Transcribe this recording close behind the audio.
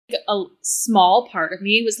A small part of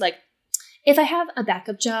me was like, if I have a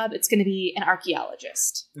backup job, it's going to be an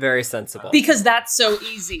archaeologist. Very sensible. Because that's so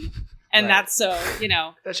easy. And Right. that's so, you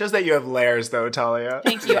know. That shows that you have layers, though, Talia.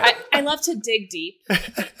 Thank you. I love to dig deep.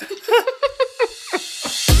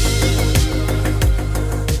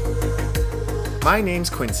 My name's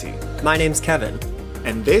Quincy, My name's Kevin.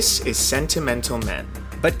 and this is Sentimental Men,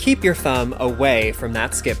 But keep your thumb away from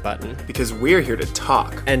that skip button. because we're here to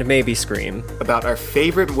talk And maybe scream. about our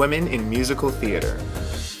favorite women in musical theater.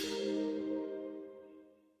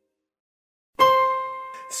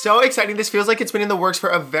 So exciting. This feels like it's been in the works for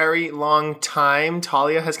a very long time.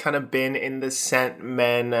 Talia has kind of been in the Scent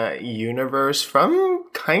Men universe from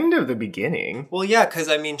kind of the beginning. Well, yeah, because,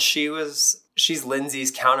 I mean, she's Lindsay's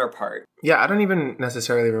counterpart. Yeah, I don't even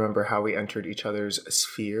necessarily remember how we entered each other's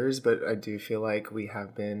spheres, but I do feel like we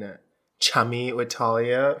have been chummy with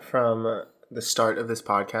Talia from the start of this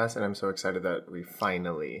podcast, and I'm so excited that we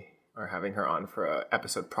finally are having her on for an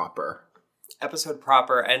episode proper.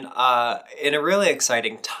 And in a really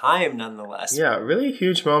exciting time, nonetheless. Yeah, really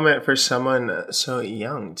huge moment for someone so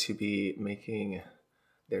young to be making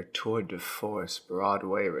their tour de force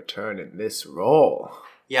Broadway return in this role.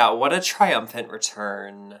 Yeah, what a triumphant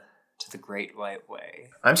return to the Great White Way.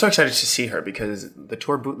 I'm so excited to see her because the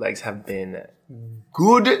tour bootlegs have been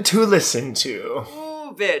good to listen to.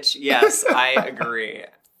 Ooh, bitch. Yes, I agree.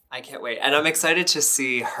 I can't wait. And I'm excited to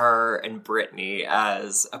see her and Brittany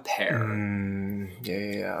as a pair.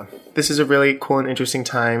 Yeah. This is a really cool and interesting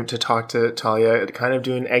time to talk to Talia, kind of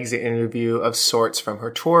do an exit interview of sorts from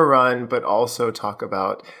her tour run, but also talk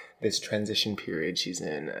about this transition period she's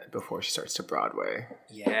in before she starts to Broadway.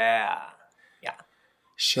 Yeah.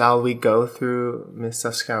 Shall we go through Miss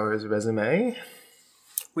Suskauer's resume?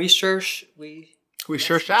 We sure We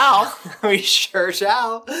sure shall. we sure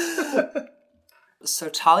shall. So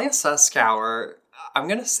Talia Suskauer, I'm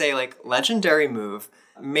going to say, like, legendary move,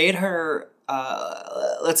 made her,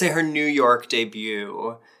 let's say her New York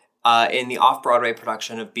debut in the off-Broadway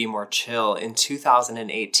production of Be More Chill in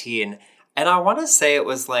 2018. And I want to say it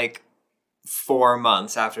was, like, 4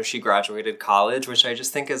 months after she graduated college, which I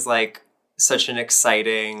just think is, like, such an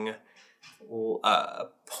exciting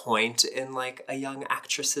point in, like, a young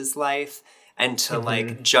actress's life. And to,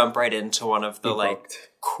 like, jump right into one of the, like,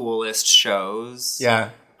 coolest shows. Yeah,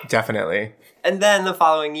 definitely. And then the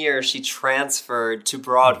following year, she transferred to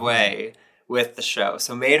Broadway with the show.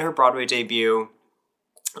 So made her Broadway debut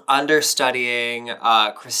understudying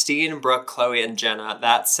Christine, Brooke, Chloe, and Jenna.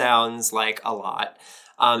 That sounds like a lot.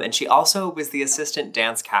 And she also was the assistant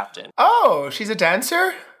dance captain. Oh, she's a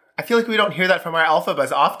dancer? I feel like we don't hear that from our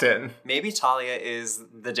Alphabas often. Maybe Talia is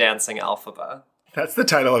the dancing Elphaba. That's the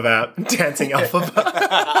title of that, Dancing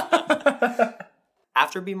Alphaba.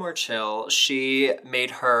 After Be More Chill, she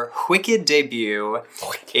made her Wicked debut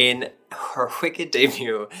in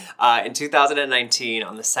 2019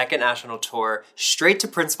 on the second national tour, straight to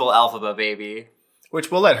Principal Elphaba, baby.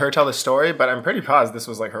 Which we'll let her tell the story, but I'm pretty positive this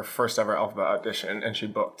was like her first ever Alphaba audition, and she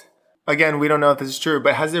booked. Again, we don't know if this is true,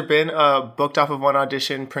 but has there been a booked off of one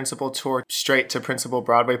audition principal tour straight to Principal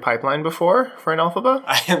Broadway pipeline before for an Alphaba?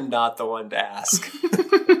 I am not the one to ask.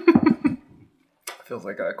 Feels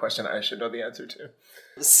like a question I should know the answer to.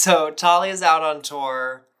 So Talia's out on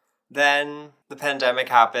tour, then the pandemic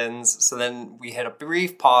happens, so then we hit a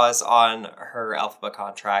brief pause on her Elphaba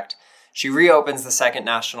contract. She reopens the second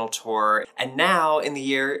national tour, and now in the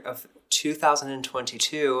year of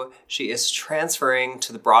 2022, she is transferring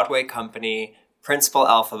to the Broadway company, Principal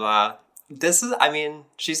Elphaba.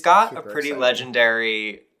 She's got Super a pretty exciting.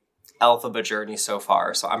 legendary Elphaba journey so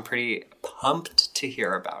far, so I'm pretty pumped to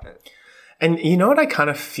hear about it. And you know what I kind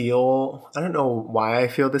of feel? I don't know why I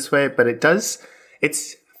feel this way, but it's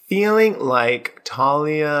feeling like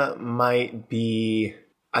Talia might be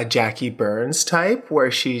a Jackie Burns type, where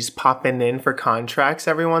she's popping in for contracts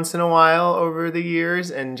every once in a while over the years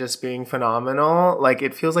and just being phenomenal. Like,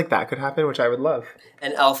 it feels like that could happen, which I would love.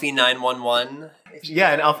 And Elfie 911.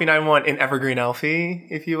 Yeah, an Elfie 9-1, an Evergreen Elfie,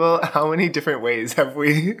 if you will. How many different ways have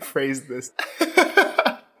we phrased this?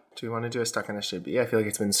 Do we want to do a Stuck on SJB? I feel like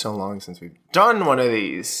it's been so long since we've done one of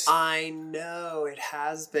these. I know, it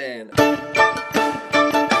has been.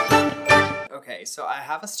 Okay, so I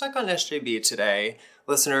have a Stuck on SJB today.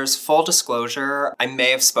 Listeners, full disclosure, I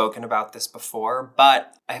may have spoken about this before,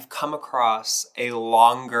 but I've come across a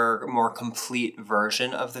longer, more complete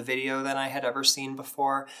version of the video than I had ever seen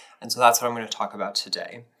before, and so that's what I'm going to talk about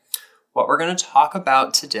today. What we're going to talk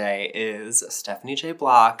about today is Stephanie J.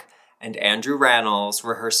 Block and Andrew Rannells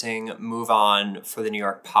rehearsing Move On for the New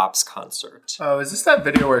York Pops concert. Oh, is this that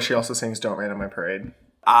video where she also sings Don't Rain on My Parade?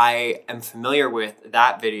 I am familiar with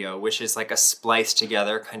that video, which is like a spliced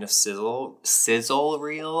together kind of sizzle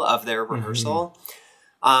reel of their rehearsal.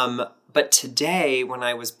 But today, when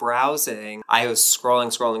I was browsing, I was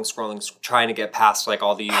scrolling, trying to get past like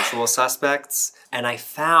all the usual suspects. And I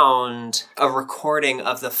found a recording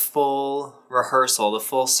of the full rehearsal, the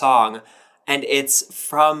full song. And it's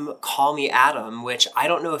from Call Me Adam, which I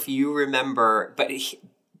don't know if you remember, but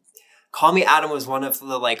Call Me Adam was one of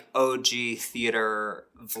the like OG theater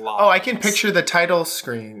vlogs. Oh, I can picture the title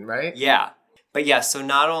screen, right? Yeah. But yeah, so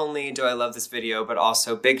not only do I love this video, but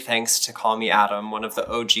also big thanks to Call Me Adam, one of the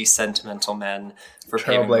OG sentimental men, for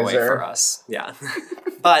paving the way for us. Yeah.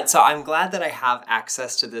 But so I'm glad that I have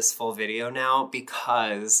access to this full video now,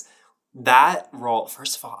 because that role,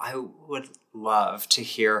 first of all, I would love to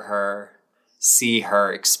hear her, see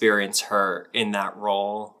her, experience her in that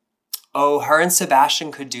role. Oh, her and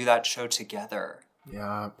Sebastian could do that show together.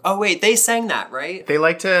 Yeah. Oh wait, they sang that, right? They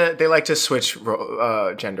like to switch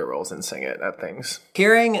gender roles and sing it at things.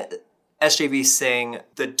 Hearing SJB sing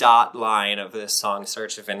the dot line of this song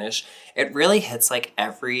start to finish, it really hits like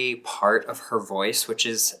every part of her voice, which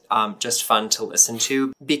is just fun to listen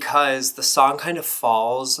to, because the song kind of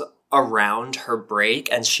falls around her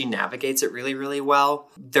break and she navigates it really, really well.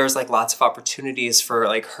 There's like lots of opportunities for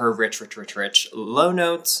like her rich low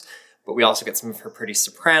notes, but we also get some of her pretty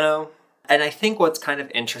soprano. And I think what's kind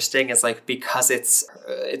of interesting is like, because it's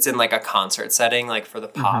in like a concert setting, like for the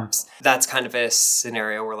pops, that's kind of a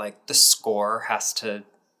scenario where like the score has to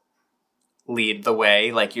lead the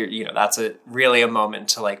way. Like that's really a moment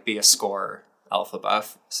to like be a score alpha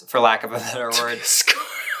buff, for lack of a better word.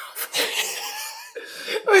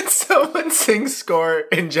 When someone sings score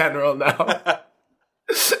in general now,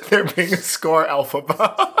 they're being a score alpha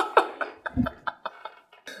buff.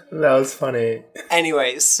 That was funny.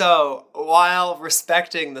 Anyway, so while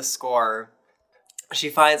respecting the score, she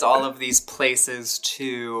finds all of these places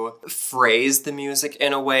to phrase the music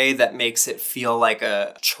in a way that makes it feel like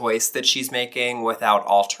a choice that she's making without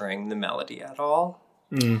altering the melody at all.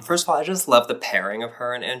 First of all, I just love the pairing of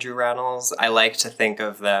her and Andrew Rannells. I like to think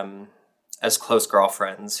of them as close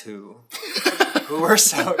girlfriends who were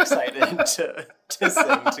so excited to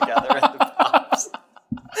sing together at the Pops.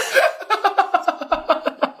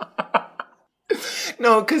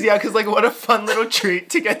 No, because like what a fun little treat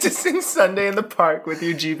to get to sing Sunday in the Park with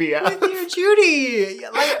your GBF. With your Judy!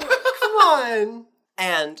 Like, come on!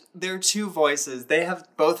 And their two voices,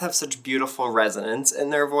 both have such beautiful resonance in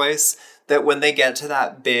their voice that when they get to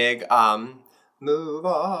that big, move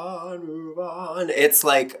on, it's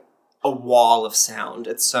like a wall of sound.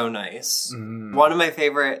 It's so nice. One of my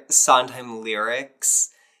favorite Sondheim lyrics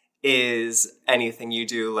is anything you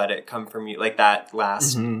do, let it come from you, like that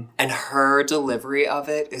last. And her delivery of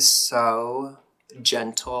it is so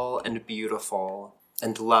gentle and beautiful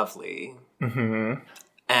and lovely.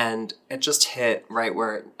 And it just hit right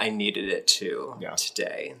where I needed it to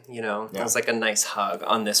today. It was like a nice hug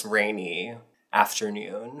on this rainy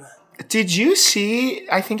afternoon. Did you see,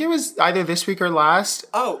 I think it was either this week or last,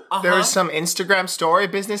 there was some Instagram story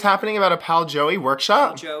business happening about a Pal Joey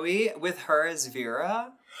workshop? Joey with her as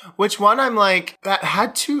Vera? Which one I'm like, that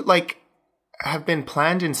had to like have been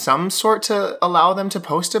planned in some sort to allow them to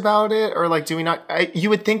post about it? Or like, do we not, you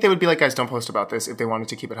would think they would be like, guys, don't post about this if they wanted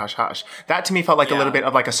to keep it hush hush. That to me felt like a little bit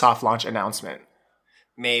of like a soft launch announcement.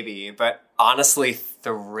 Maybe, but honestly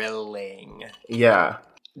thrilling. Yeah.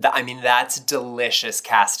 That's delicious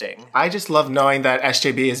casting. I just love knowing that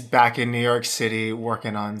SJB is back in New York City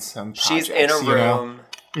working on some projects. She's in a room.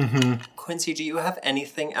 Quincy, do you have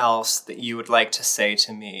anything else that you would like to say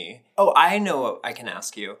to me? Oh, I know what I can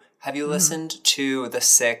ask you. Have you listened to the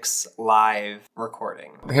 6 live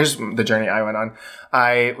recording? Here's the journey I went on.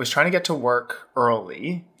 I was trying to get to work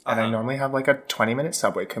early, and I normally have like a 20-minute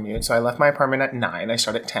subway commute. So I left my apartment at 9. I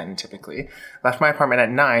start at 10 typically. Left my apartment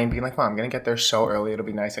at 9, being like, well, I'm going to get there so early. It'll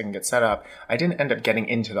be nice. I can get set up. I didn't end up getting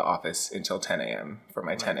into the office until 10 a.m. for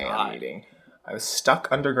my 10 a.m. meeting. I was stuck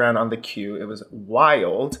underground on the queue. It was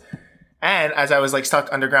wild. And as I was like stuck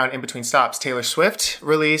underground in between stops, Taylor Swift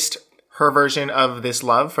released her version of This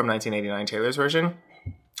Love from 1989, Taylor's version.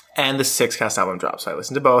 And the 6 cast album dropped. So I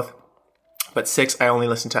listened to both. But 6, I only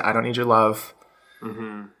listened to I Don't Need Your Love,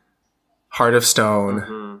 Heart of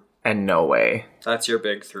Stone, and No Way. That's your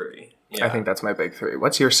big 3. Yeah. I think that's my big 3.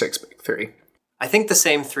 What's your 6 big 3? I think the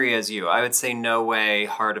same 3 as you. I would say No Way,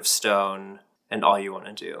 Heart of Stone, and All You Want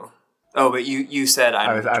to Do. Oh, but you said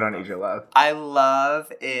I Don't Need Your Love. I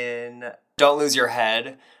love in Don't Lose Your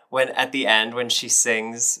Head when at the end when she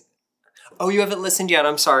sings. Oh, you haven't listened yet.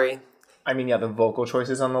 I'm sorry. The vocal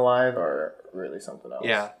choices on the live are really something else.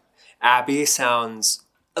 Yeah. Abby sounds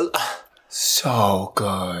So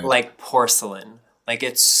good. Like porcelain. Like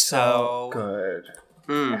it's so good.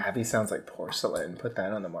 Mm. Abby sounds like porcelain. Put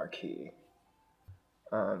that on the marquee.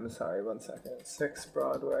 Sorry, 1 second. 6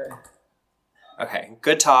 Broadway. Okay,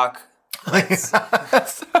 good talk. Sorry. I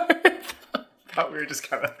thought we were just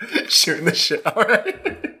kind of shooting the shit already.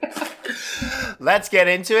 Let's get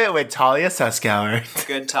into it with Talia Suskauer.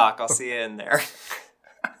 Good talk. I'll see you in there.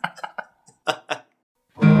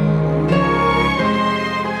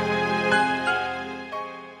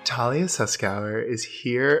 Talia Suskauer is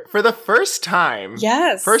here for the first time.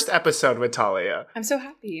 Yes. First episode with Talia. I'm so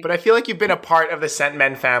happy. But I feel like you've been a part of the Scent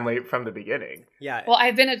Men family from the beginning. Yeah. Well,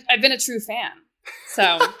 I've been a true fan.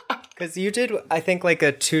 So Because you did, I think, like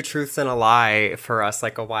a 2 Truths and a Lie for us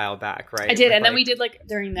like a while back, right? I did, With, and then like, we did like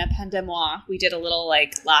during the Pendemois, we did a little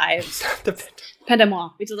like live the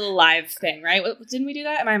Pendemois. We did a little live thing, right? Didn't we do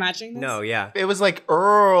that? Am I imagining this? No, yeah. It was like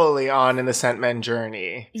early on in the Scent Men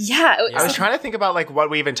journey. Yeah, I was trying to think about like what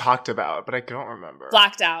we even talked about, but I don't remember.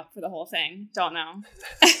 blacked out for the whole thing. Don't know.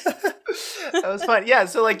 That was fun. Yeah,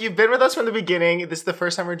 so like you've been with us from the beginning. This is the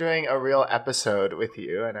first time we're doing a real episode with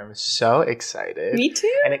you, and I'm so excited. Me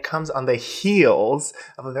too. And it comes on the heels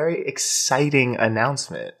of a very exciting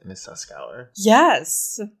announcement, Miss Suskauer.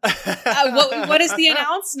 Yes. What is the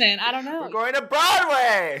announcement? I don't know. We're going to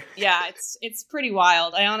Broadway! Yeah, it's pretty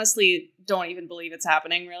wild. I honestly don't even believe it's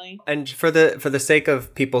happening, really. And for the sake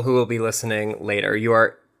of people who will be listening later, you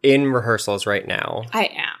are in rehearsals right now. I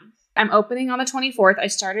am. I'm opening on the 24th. I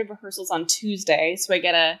started rehearsals on Tuesday, so I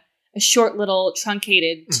get a short little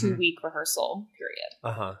truncated 2-week rehearsal period.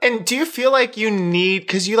 Uh-huh. And do you feel like you need,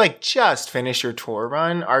 because you like just finished your tour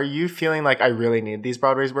run, are you feeling like I really need these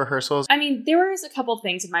Broadway rehearsals? I mean, there was a couple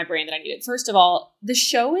things in my brain that I needed. First of all, the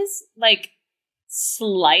show is like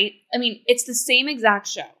slight. I mean, it's the same exact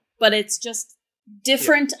show, but it's just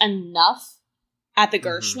different enough at the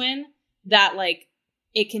Gershwin that like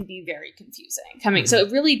it can be very confusing. So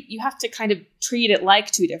it really, you have to kind of treat it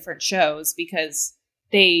like 2 different shows because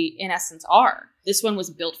they, in essence, are. This one was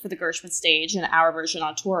built for the Gershwin stage, and our version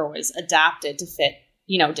on tour was adapted to fit,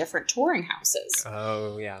 different touring houses.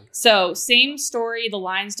 Oh, yeah. So same story, the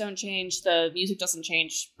lines don't change, the music doesn't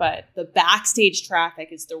change, but the backstage traffic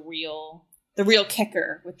is the real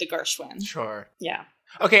kicker with the Gershwin. Sure. Yeah.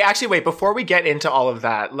 Okay, actually, wait, before we get into all of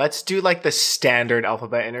that, let's do like the standard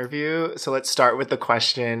alphabet interview. So let's start with the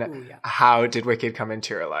question, How did Wicked come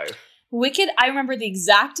into your life? Wicked, I remember the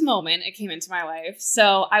exact moment it came into my life.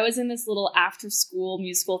 So I was in this little after-school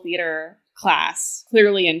musical theater class,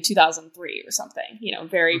 clearly in 2003 or something,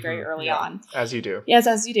 very, very early on. As you do. Yes,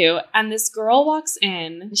 as you do. And this girl walks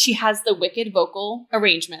in. She has the Wicked vocal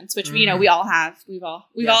arrangements, which, we all have. We've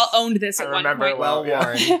all owned this at one point. Well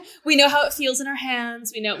worn. We know how it feels in our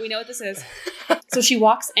hands. We know what this is. So she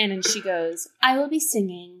walks in and she goes, I will be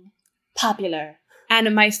singing Popular.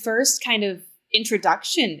 And my first kind of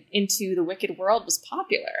introduction into the Wicked world was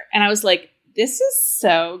Popular. And I was like, this is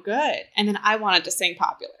so good. And then I wanted to sing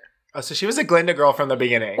Popular. Oh, so she was a Glinda girl from the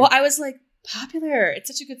beginning. Well, I was like, Popular, it's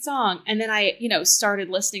such a good song. And then I, started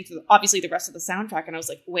listening to obviously the rest of the soundtrack, and I was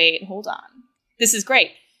like, wait, hold on. This is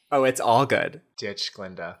great. Oh, it's all good. Ditch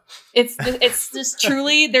Glinda. It's just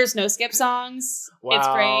truly, there's no skip songs. Wow. It's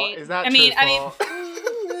great. Is that I mean,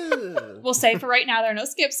 truthful? we'll say for right now, there are no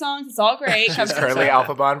skip songs. It's all great. She's currently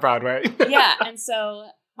Alphaba on Broadway. Yeah, and so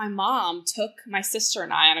my mom took my sister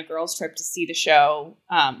and I on a girls' trip to see the show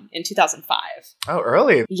in 2005. Oh,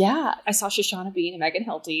 early. Yeah, I saw Shoshana Bean and Megan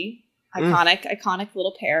Hilty. Iconic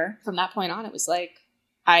little pair. From that point on, it was like,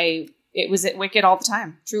 it was at Wicked all the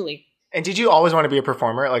time, truly. And did you always want to be a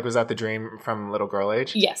performer? Like, was that the dream from little girl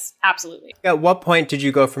age? Yes, absolutely. At what point did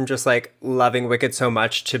you go from just like loving Wicked so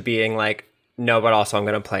much to being like, no, but also I'm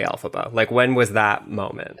going to play Alphaba? Like, when was that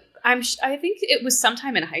moment? I think it was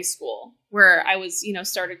sometime in high school where I was,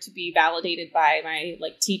 started to be validated by my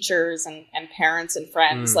like teachers and parents and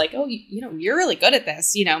friends. Like, oh, you're really good at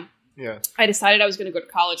this, Yeah. I decided I was going to go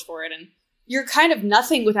to college for it. And you're kind of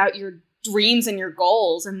nothing without your dreams and your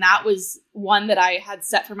goals. And that was one that I had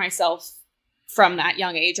set for myself from that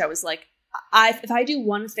young age. I was like, if I do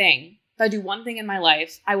one thing in my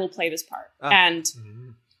life, I will play this part. And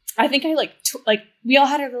I think I we all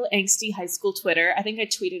had our little angsty high school Twitter. I think I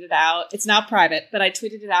tweeted it out. It's now private, but I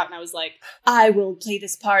tweeted it out and I was like, I will play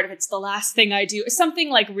this part if it's the last thing I do. Or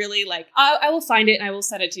something like really like, I will find it and I will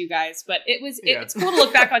send it to you guys. But it's cool to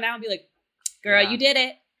look back on now and be like, girl, you did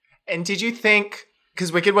it. And did you think,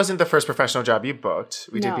 because Wicked wasn't the first professional job you booked.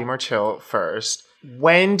 We did Be More Chill first.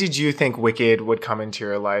 When did you think Wicked would come into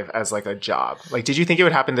your life as like a job? Like, did you think it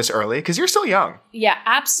would happen this early? Because you're still young. Yeah,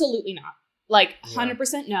 absolutely not. Like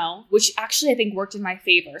 100% no, which actually I think worked in my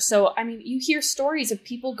favor. So, I mean, you hear stories of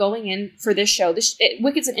people going in for this show.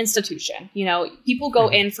 Wicked's an institution, you know, people go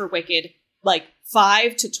in for Wicked like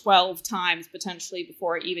 5 to 12 times potentially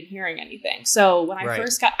before even hearing anything. So when I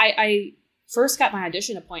first got my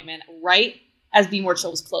audition appointment right as Be More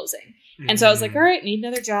Chill was closing. And so I was like, all right, need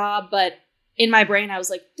another job. But in my brain, I was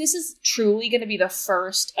like, this is truly going to be the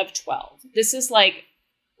first of 12. This is like,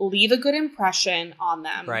 leave a good impression on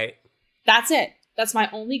them. Right. That's it. That's my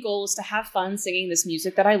only goal, is to have fun singing this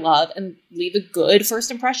music that I love and leave a good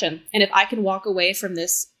first impression. And if I can walk away from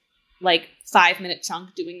this like 5-minute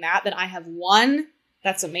chunk doing that, then I have won.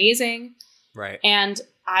 That's amazing. Right. And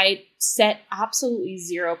I set absolutely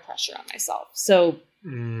zero pressure on myself. So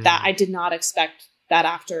that I did not expect that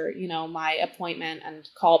after, you know, my appointment and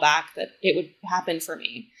callback that it would happen for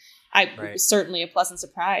me. It was certainly a pleasant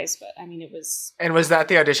surprise, but I mean, it was... And was that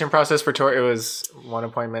the audition process for tour? It was one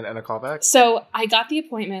appointment and a callback? So I got the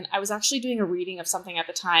appointment. I was actually doing a reading of something at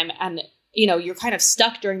the time. And, you know, you're kind of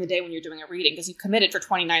stuck during the day when you're doing a reading because you committed for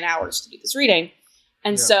 29 hours to do this reading.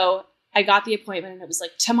 And so I got the appointment and it was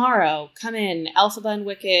like, tomorrow, come in, Elphaba and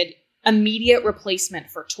Wicked, immediate replacement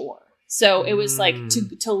for tour. So it was like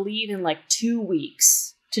to leave in like 2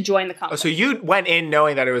 weeks to join the company. Oh, so you went in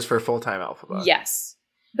knowing that it was for full-time Elphaba? Yes.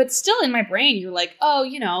 But still in my brain, you're like, oh,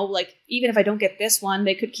 you know, like even if I don't get this one,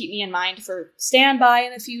 they could keep me in mind for standby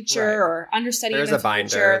in the future or understudy in the future. There's a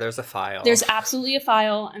binder. There's a file. There's absolutely a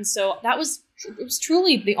file. And so it was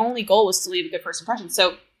truly the only goal was to leave a good first impression.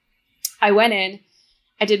 So I went in,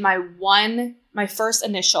 I did my first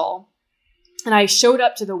initial, and I showed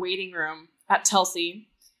up to the waiting room at Telsey.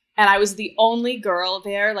 And I was the only girl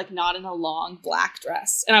there, like not in a long black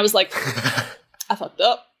dress. And I was like, I fucked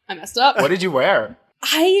up. I messed up. What did you wear?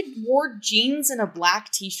 I wore jeans and a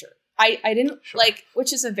black t-shirt. I didn't like,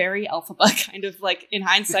 which is a very Elphaba kind of like in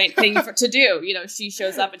hindsight thing to do. You know, she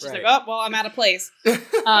shows up and she's like, oh, well, I'm out of place.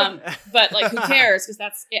 But like, who cares? Because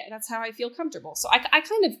that's how I feel comfortable. So I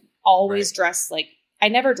kind of always dress like, I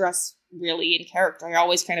never dress really in character. I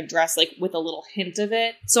always kind of dress like with a little hint of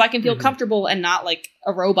it so I can feel comfortable and not like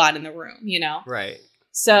a robot in the room, you know? Right.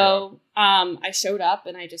 So I showed up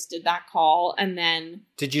and I just did that call. And then...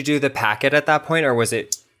 Did you do the packet at that point or was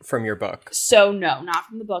it from your book? So no, not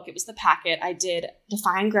from the book. It was the packet. I did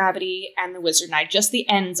Defying Gravity and The Wizard Knight, just the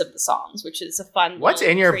ends of the songs, which is a fun... What's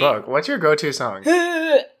in your book? What's your go-to song?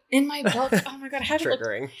 In my book? Oh my God, I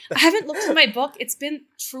haven't looked in my book. It's been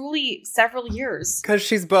truly several years. Because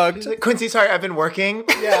she's booked. Quincy, sorry, I've been working.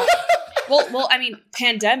 Yeah. Well, I mean,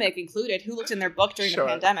 pandemic included. Who looked in their book during the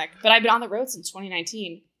pandemic? But I've been on the road since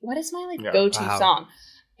 2019. What is my go-to song?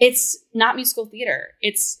 It's not musical theater.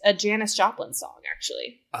 It's a Janis Joplin song,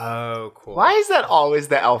 actually. Oh, cool. Why is that always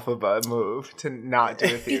the Elphaba move to not do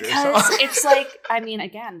a theater song? Because it's like, I mean,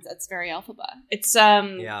 again, that's very Elphaba. It's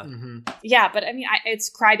yeah, but I mean, it's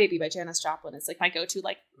 "Crybaby" by Janis Joplin. It's like my go-to,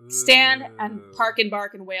 like stand and park and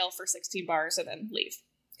bark and wail for 16 bars and then leave.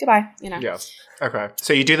 Goodbye, you know. Yeah. Okay.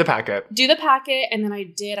 So you do the packet. And then I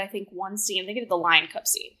did, I think, one scene. I think I did the Lion Cup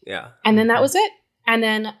scene. Yeah. And then that was it. And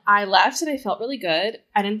then I left and I felt really good.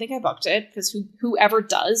 I didn't think I booked it because whoever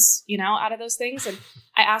does, you know, out of those things. And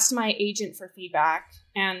I asked my agent for feedback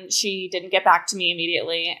and she didn't get back to me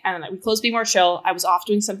immediately. And we closed Be More Chill. I was off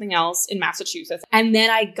doing something else in Massachusetts. And then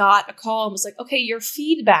I got a call and was like, okay, your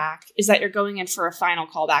feedback is that you're going in for a final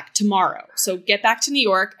callback tomorrow. So get back to New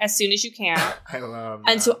York as soon as you can. I love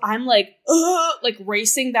that. And so I'm like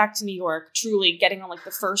racing back to New York, truly getting on like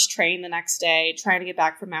the first train the next day, trying to get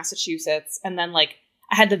back from Massachusetts. And then like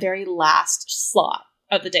I had the very last slot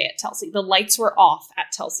of the day at Telsey. The lights were off at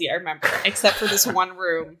Telsey, I remember, except for this one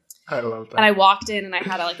room. I love that. And I walked in and I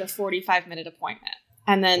had a 45-minute appointment.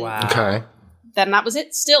 And then, then that was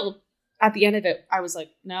it. Still, at the end of it, I was like,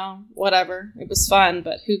 no, whatever. It was fun,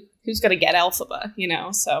 but who's going to get Elphaba, you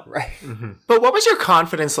know? So right. Mm-hmm. But what was your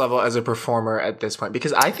confidence level as a performer at this point?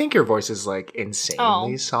 Because I think your voice is like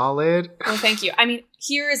insanely solid. Well, thank you. I mean,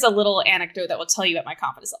 here is a little anecdote that will tell you about my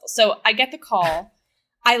confidence level. So I get the call.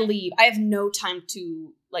 I leave. I have no time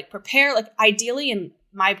to like prepare. Like ideally in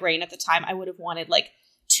my brain at the time, I would have wanted like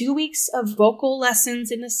 2 weeks of vocal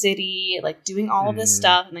lessons in the city, like doing all of this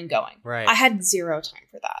stuff and then going. Right. I had zero time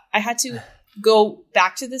for that. I had to go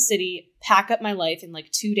back to the city, pack up my life in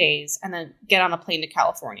like 2 days and then get on a plane to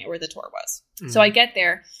California where the tour was. So I get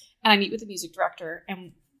there and I meet with the music director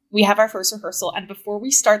and we have our first rehearsal. And before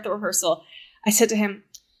we start the rehearsal, I said to him,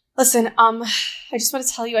 listen, I just want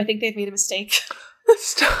to tell you, I think they've made a mistake.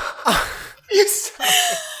 Stop.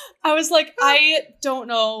 I was like, I don't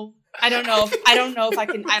know if I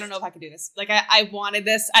can do this. Like I wanted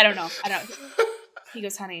this. I don't know. He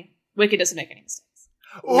goes, honey, Wicked doesn't make any mistakes.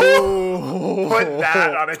 Ooh, put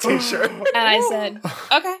that on a t-shirt. And I said,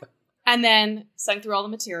 okay. And then sung through all the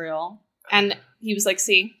material. And he was like,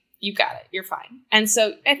 see, you got it. You're fine. And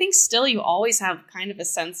so I think still you always have kind of a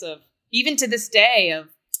sense of, even to this day, of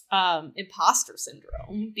imposter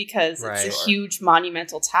syndrome, because it's a huge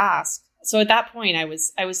monumental task. So at that point, I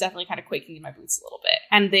was definitely kind of quaking in my boots a little bit.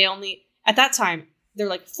 And at that time, they're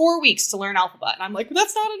like 4 weeks to learn alphabet. And I'm like,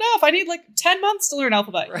 that's not enough. I need like 10 months to learn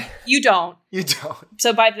alphabet. Right. You don't.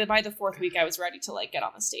 So by the fourth week, I was ready to like get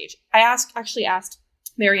on the stage. I actually asked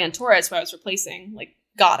Marianne Torres, who I was replacing, like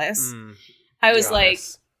goddess. I was like,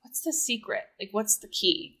 what's the secret? Like, what's the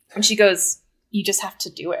key? And she goes, you just have to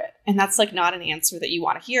do it. And that's like not an answer that you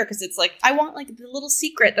want to hear, because it's like, I want like the little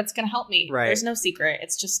secret that's going to help me. Right. There's no secret.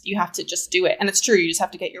 It's just, you have to just do it. And it's true. You just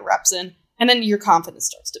have to get your reps in, and then your confidence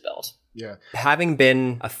starts to build. Yeah. Having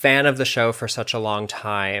been a fan of the show for such a long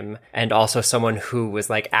time, and also someone who was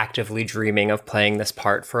like actively dreaming of playing this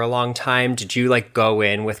part for a long time, did you like go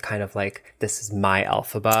in with kind of like, this is my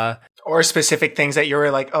Elphaba? Or specific things that you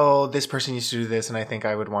were like, oh, this person used to do this, and I think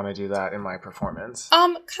I would want to do that in my performance?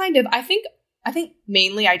 Kind of. I think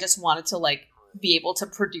mainly I just wanted to like be able to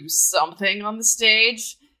produce something on the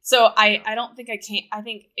stage. So I don't think I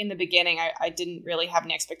think in the beginning I didn't really have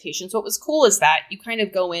any expectations. What was cool is that you kind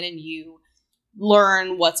of go in and you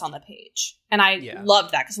learn what's on the page. And I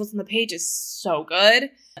love that, because what's on the page is so good.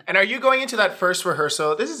 And are you going into that first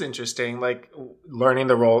rehearsal? This is interesting, like learning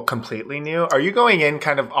the role completely new. Are you going in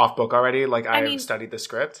kind of off book already? Like I mean, studied the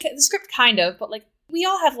script? The script kind of, but like we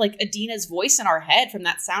all have like Adina's voice in our head from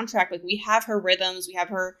that soundtrack. Like we have her rhythms, we have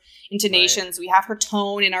her intonations, we have her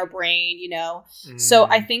tone in our brain, you know? So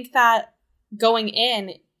I think that going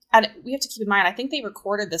in, and we have to keep in mind, I think they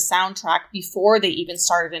recorded the soundtrack before they even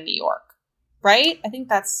started in New York. Right? I think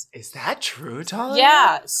that's... Is that true, Talia?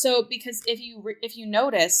 Yeah. So, because if you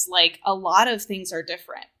notice, like, a lot of things are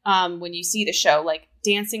different when you see the show, like,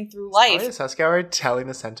 Dancing Through Life. Talia Suskauer telling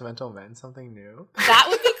the Sentimental Men something new? That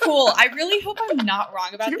would be cool. I really hope I'm not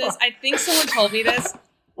wrong about this. I think someone told me this.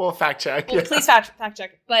 Well, fact check. Well, please fact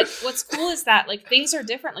check. But what's cool is that, like, things are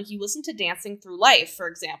different. Like, you listen to Dancing Through Life, for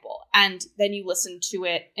example, and then you listen to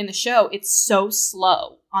it in the show. It's so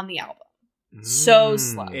slow on the album. So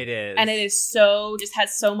slow. It is. And it is just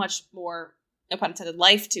has so much more, no pun intended,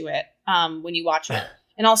 life to it when you watch it.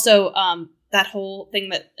 And also that whole thing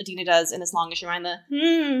that Adina does in As Long As You Mind,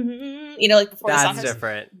 like before the song. That's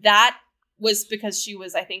different. That was because she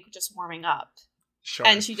was, I think, just warming up. Sure.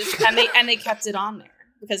 And she just, and they kept it on there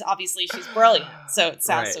because obviously she's brilliant. So it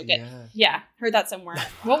sounds so good. Yeah. Heard that somewhere.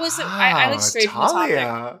 What was it? I like strayed from the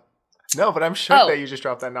topic. No, but I'm sure that you just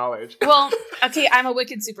dropped that knowledge. Well, okay, I'm a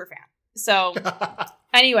Wicked super fan. So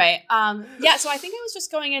anyway, so I think I was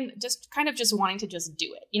just going in, just wanting to just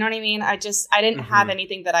do it. You know what I mean? I didn't have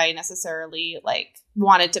anything that I necessarily like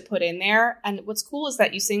wanted to put in there. And what's cool is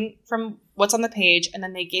that you sing from what's on the page, and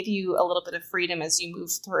then they give you a little bit of freedom as you move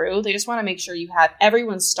through. They just want to make sure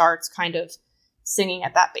everyone starts kind of singing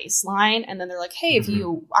at that bass line. And then they're like, hey, if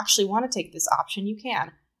you actually want to take this option, you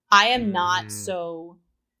can. I am not so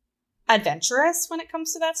adventurous when it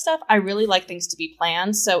comes to that stuff. I really like things to be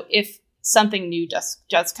planned. So if something new does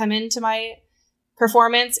come into my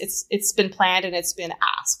performance, it's been planned and it's been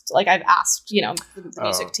asked. Like I've asked, the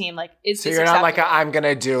music team, like, so you're not like I'm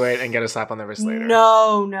gonna do it and get a slap on the wrist later.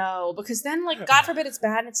 No, because then, like, God forbid it's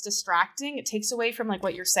bad and it's distracting. It takes away from like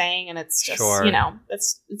what you're saying, and it's just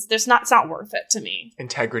it's not worth it to me.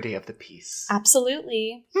 Integrity of the piece.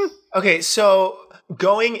 Absolutely. Okay, so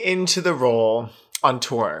going into the role on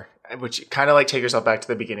tour, which kind of like take yourself back to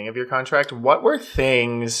the beginning of your contract, what were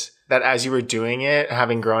things that as you were doing it,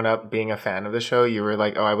 having grown up being a fan of the show, you were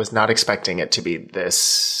like, oh, I was not expecting it to be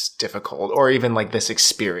this difficult, or even like this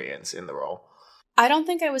experience in the role? I don't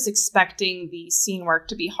think I was expecting the scene work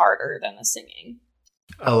to be harder than the singing.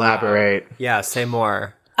 Elaborate. Yeah, say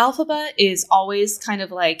more. Elphaba is always kind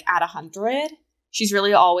of like at 100. She's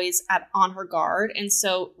really always on her guard. And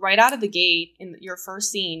so right out of the gate in your first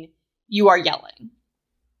scene, you are yelling.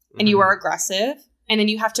 And you are aggressive, and then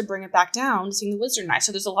you have to bring it back down to sing the Wizard and I.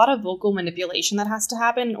 So there's a lot of vocal manipulation that has to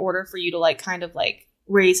happen in order for you to like kind of like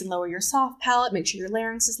raise and lower your soft palate, make sure your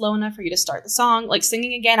larynx is low enough for you to start the song, like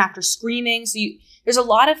singing again after screaming. So there's a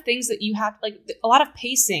lot of things that you have, like a lot of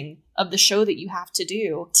pacing of the show that you have to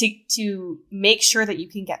do to make sure that you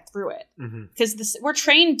can get through it. Because we're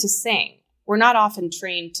trained to sing. We're not often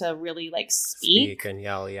trained to really like speak and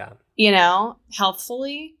yell,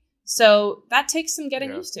 healthfully. So that takes some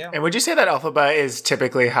getting used to. And would you say that Elphaba is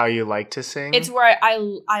typically how you like to sing? It's where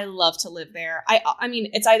I love to live there. I mean,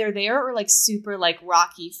 it's either there or like super like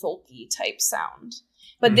rocky, folky type sound.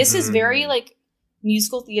 But this is very like,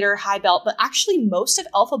 musical theater, high belt, but actually most of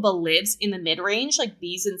Elphaba lives in the mid-range, like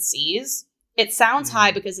B's and C's. It sounds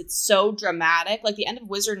high because it's so dramatic. Like the end of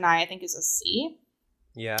Wizard and I think, is a C.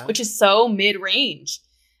 Yeah. Which is so mid-range.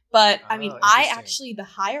 But I mean, the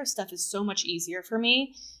higher stuff is so much easier for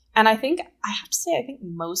me. And I think, I have to say, I think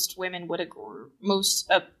most women would agree,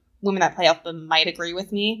 most women that play Elphaba might agree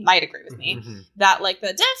with me, that like the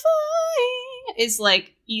defying is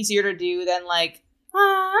like easier to do than like,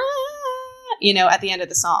 at the end of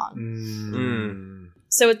the song.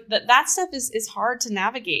 So that stuff is hard to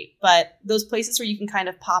navigate, but those places where you can kind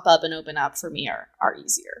of pop up and open up for me are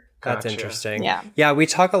easier. That's interesting. Yeah. Yeah, we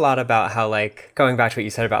talk a lot about how, like, going back to what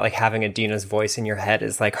you said about, like, having Adina's voice in your head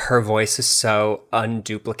is, like, her voice is so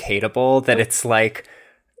unduplicatable that it's, like,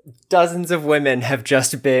 dozens of women have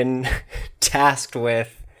just been tasked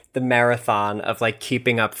with the marathon of, like,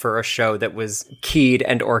 keeping up for a show that was keyed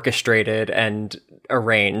and orchestrated and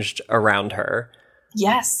arranged around her.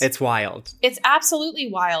 Yes. It's wild. It's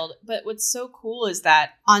absolutely wild. But what's so cool is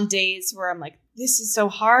that on days where I'm like, this is so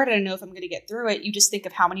hard, I don't know if I'm going to get through it, you just think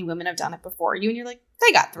of how many women have done it before you, and you're like,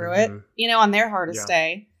 they got through it, on their hardest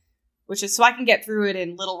day, which is so I can get through it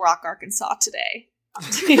in Little Rock, Arkansas today.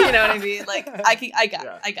 You know what I mean? Like, I got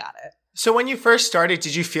it. So when you first started,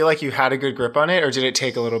 did you feel like you had a good grip on it, or did it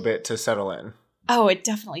take a little bit to settle in? Oh, it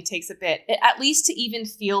definitely takes a bit. At least to even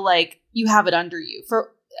feel like you have it under you.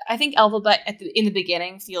 I think Elphaba in the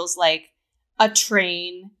beginning feels like a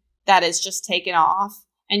train that is just taken off,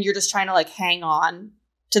 and you're just trying to like hang on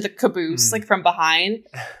to the caboose like from behind.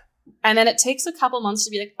 And then it takes a couple months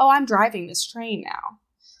to be like, oh, I'm driving this train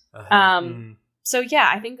now. So yeah,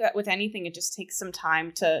 I think that with anything, it just takes some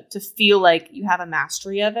time to feel like you have a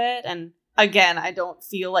mastery of it. And again, I don't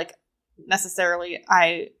feel like necessarily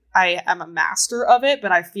I am a master of it,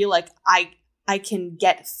 but I feel like I can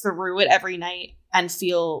get through it every night and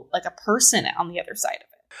feel like a person on the other side of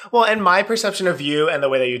it. Well, and my perception of you and the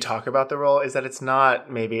way that you talk about the role is that it's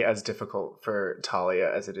not maybe as difficult for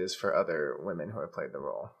Talia as it is for other women who have played the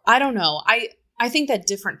role. I don't know. I think that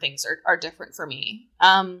different things are different for me.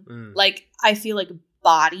 Like, I feel like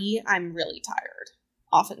body, I'm really tired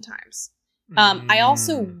oftentimes. I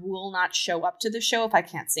also will not show up to the show if I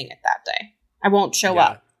can't sing it that day. I won't show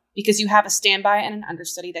up because you have a standby and an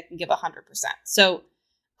understudy that can give 100%. So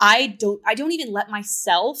I don't even let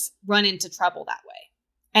myself run into trouble that way.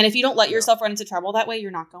 And if you don't let yourself run into trouble that way, you're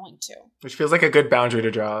not going to. Which feels like a good boundary to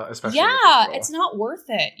draw, especially. Yeah, it's not worth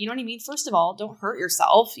it. You know what I mean? First of all, don't hurt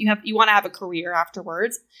yourself. You want to have a career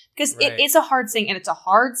afterwards, because it is a hard sing and it's a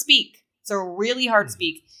hard speak. It's a really hard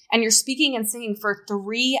speak. And you're speaking and singing for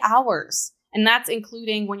 3 hours. And that's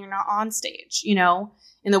including when you're not on stage,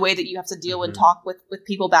 in the way that you have to deal and talk with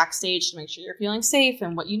people backstage to make sure you're feeling safe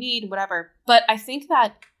and what you need, whatever. But I think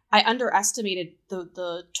that I underestimated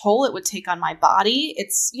the toll it would take on my body.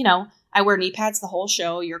 It's, I wear knee pads the whole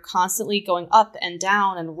show. You're constantly going up and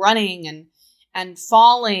down and running and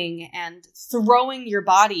falling and throwing your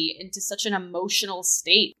body into such an emotional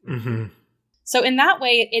state. So in that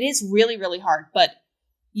way, it is really, really hard. But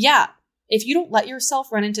yeah, if you don't let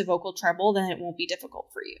yourself run into vocal trouble, then it won't be difficult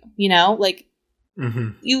for you.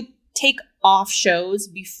 You take off shows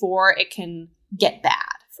before it can get bad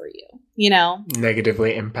for you,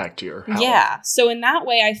 negatively impact your health. Yeah. So in that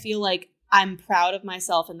way, I feel like I'm proud of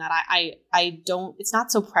myself in that I don't, it's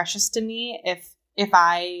not so precious to me if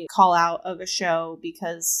I call out of a show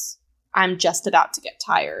because I'm just about to get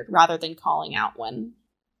tired, rather than calling out when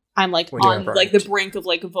I'm like on like the brink of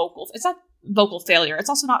like it's not vocal failure. It's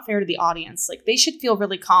also not fair to the audience. Like, they should feel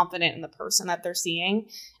really confident in the person that they're seeing.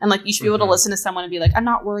 And like, you should be able to listen to someone and be like, I'm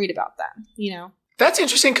not worried about them, That's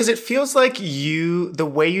interesting, because it feels like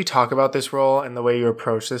the way you talk about this role and the way you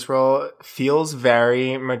approach this role feels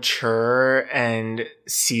very mature and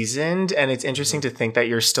seasoned. And it's interesting to think that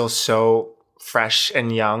you're still so fresh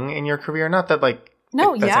and young in your career. Not that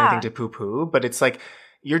that's anything to poo-poo, but it's like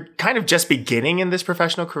you're kind of just beginning in this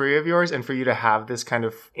professional career of yours. And for you to have this kind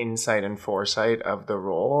of insight and foresight of the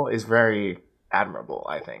role is very admirable,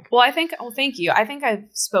 I think. Well, thank you. I think I've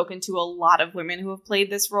spoken to a lot of women who have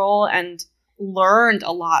played this role and learned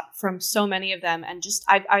a lot from so many of them. And just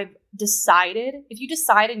I've decided, if you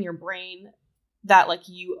decide in your brain that like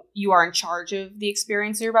you are in charge of the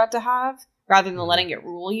experience you're about to have, rather than letting it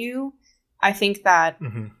rule you, I think that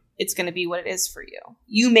it's going to be what it is for you.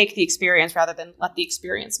 You make the experience rather than let the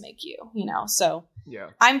experience make you, so yeah,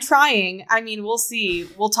 I'm trying. I mean, we'll see.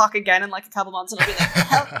 We'll talk again in like a couple months and I'll be like,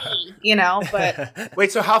 help me, but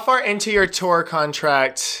wait, so how far into your tour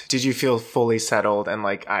contract did you feel fully settled and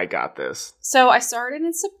like, I got this? So I started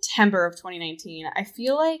in September of 2019. I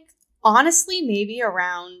feel like honestly, maybe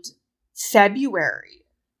around February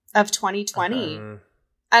of 2020.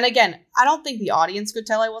 And again, I don't think the audience could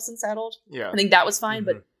tell I wasn't settled. Yeah. I think that was fine.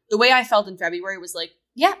 But the way I felt in February was like,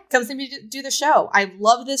 yeah, come see me do the show. I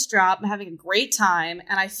love this job. I'm having a great time.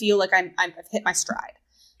 And I feel like I've hit my stride.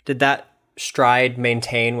 Did that stride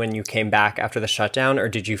maintain when you came back after the shutdown, or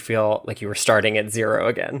did you feel like you were starting at zero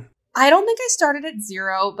again? I don't think I started at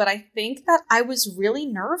zero, but I think that I was really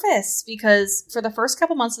nervous because for the first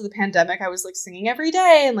couple months of the pandemic, I was like singing every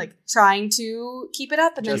day and like trying to keep it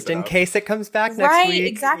up. And just in case it comes back next week. Right,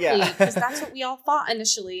 exactly. Because that's what we all thought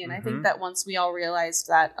initially. And I think that once we all realized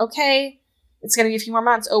that, okay, it's going to be a few more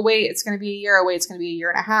months. Oh, wait, it's going to be a year. Oh, wait, it's going to be a year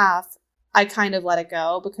and a half. I kind of let it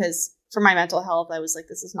go because for my mental health, I was like,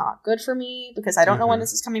 this is not good for me because I don't know when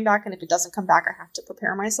this is coming back. And if it doesn't come back, I have to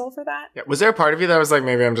prepare myself for that. Yeah. Was there a part of you that was like,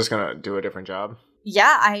 maybe I'm just going to do a different job?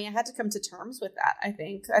 Yeah, I had to come to terms with that, I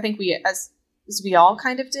think. I think we, as we all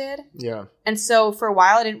kind of did. Yeah. And so for a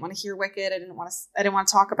while, I didn't want to hear Wicked. I didn't want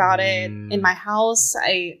to talk about it in my house.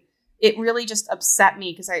 It really just upset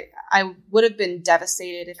me because I would have been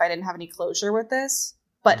devastated if I didn't have any closure with this.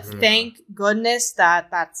 But thank goodness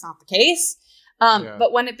that that's not the case.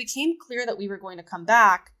 But when it became clear that we were going to come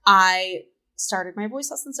back, I started my voice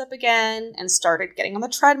lessons up again and started getting on the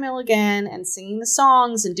treadmill again and singing the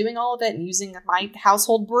songs and doing all of it and using my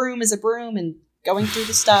household broom as a broom and going through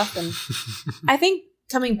the stuff. And I think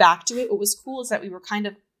coming back to it, what was cool is that we were kind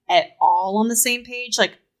of at all on the same page,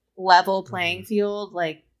 like level playing field,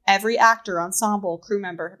 like every actor, ensemble, crew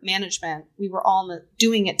member, management, we were all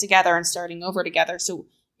doing it together and starting over together. So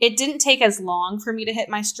it didn't take as long for me to hit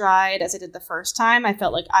my stride as it did the first time. I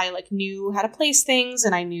felt like I knew how to place things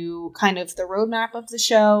and I knew kind of the roadmap of the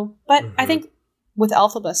show. But I think with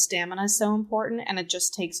Elphaba, stamina is so important and it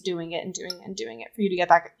just takes doing it and doing it and doing it for you to get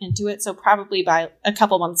back into it. So probably by a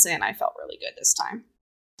couple months in, I felt really good this time.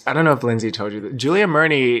 I don't know if Lindsay told you that. Julia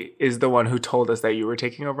Murney is the one who told us that you were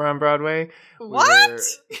taking over on Broadway. What?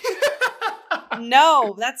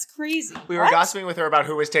 No, that's crazy. We were gossiping with her about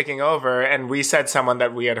who was taking over, and we said someone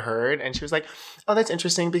that we had heard, and she was like, oh, that's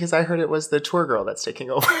interesting because I heard it was the tour girl that's taking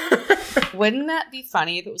over. Wouldn't that be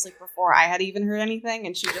funny if it was like before I had even heard anything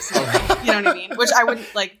and she just, you know what I mean? Which I wouldn't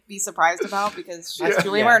be surprised about because she's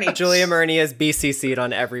Julia Murney. Julia Murney is BCC'd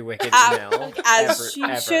on every Wicked email. As she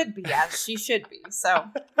should be. So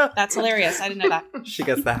that's hilarious. I didn't know that. She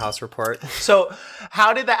gets the house report. So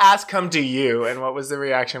how did the ask come to you and what was the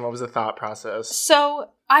reaction? What was the thought process? So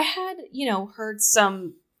I had, heard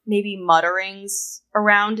some maybe mutterings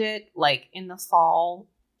around it, like in the fall.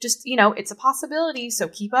 Just, it's a possibility, so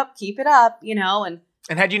keep it up, and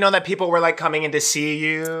had you known that people were coming in to see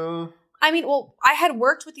you? I mean, well, I had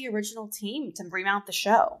worked with the original team to remount the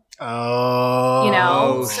show.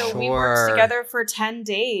 Oh, so we worked together for 10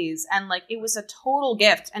 days and it was a total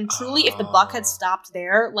gift. And truly, if the buck had stopped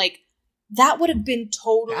there, that would have been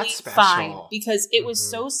totally fine because it was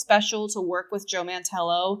so special to work with Joe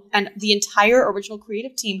Mantello and the entire original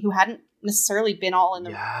creative team who hadn't necessarily been all in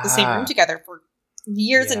the same room together for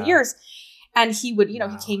years and years. And he would, he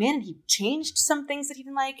came in and he changed some things that he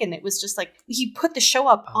didn't like. And it was just he put the show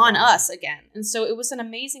up on us again. And so it was an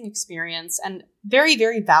amazing experience and very,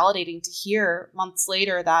 very validating to hear months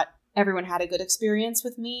later that everyone had a good experience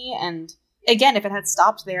with me. And again, if it had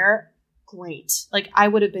stopped there, great. I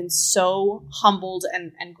would have been so humbled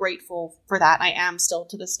and grateful for that. I am still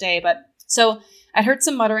to this day. But so I'd heard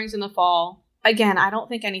some mutterings in the fall. Again, I don't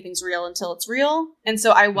think anything's real until it's real. And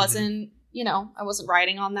so I wasn't, I wasn't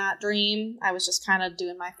riding on that dream. I was just kind of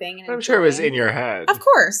doing my thing. And I'm sure it was in your head. Of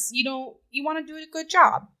course. You want to do a good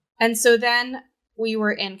job. And so then we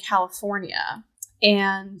were in California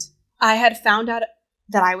and I had found out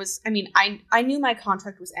that I knew my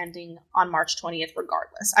contract was ending on March 20th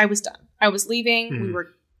regardless. I was done. I was leaving. We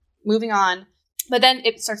were moving on. But then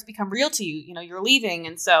it starts to become real to you. You're leaving.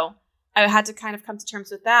 And so I had to kind of come to terms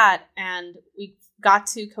with that. And we got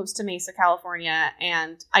to Costa Mesa, California,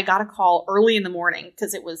 and I got a call early in the morning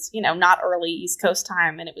because it was, not early East Coast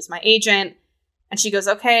time, and it was my agent, and she goes,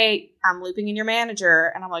 okay, I'm looping in your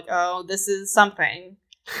manager, and I'm like, oh, this is something.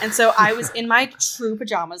 And so I was in my true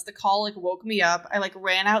pajamas. The call woke me up. I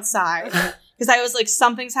ran outside because I was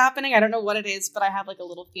something's happening. I don't know what it is, but I have a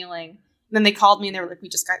little feeling. And then they called me and they were like, we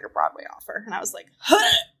just got your Broadway offer. And I was like,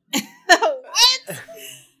 huh? What?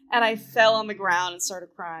 And I fell on the ground and started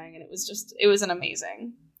crying. And it was an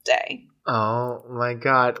amazing day. Oh my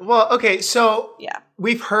God. Well, okay. So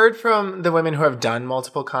we've heard from the women who have done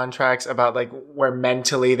multiple contracts about where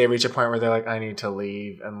mentally they reach a point where they're like, I need to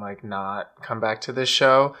leave and not come back to this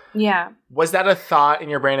show. Yeah. Was that a thought in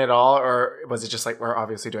your brain at all? Or was it just we're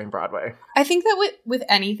obviously doing Broadway? I think that with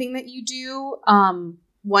anything that you do,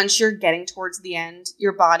 once you're getting towards the end,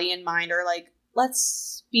 your body and mind are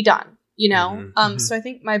let's be done, you know? So I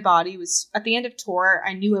think my body was, at the end of tour,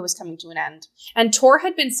 I knew I was coming to an end. And tour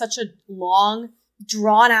had been such a long,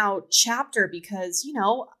 drawn out chapter because, you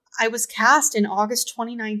know, I was cast in August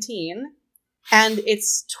 2019 and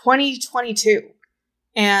it's 2022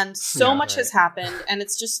 and so much has happened, and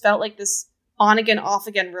it's just felt like this on again, off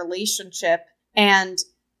again relationship. And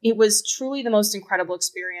it was truly the most incredible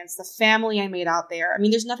experience. The family I made out there. I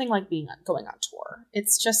mean, there's nothing like going on tour.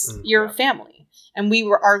 It's just your family. And we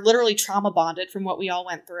are literally trauma bonded from what we all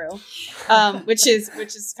went through, which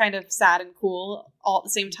is kind of sad and cool all at the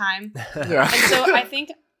same time. Yeah. And so I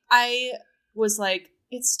think I was like,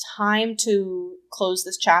 it's time to close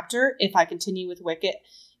this chapter if I continue with Wicked.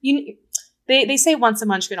 They say once a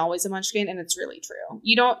munchkin, always a munchkin, and it's really true.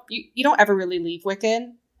 You don't ever really leave Wicked.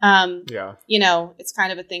 You know, it's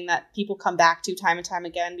kind of a thing that people come back to time and time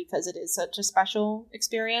again because it is such a special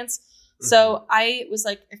experience. So I was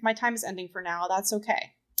like, if my time is ending for now, that's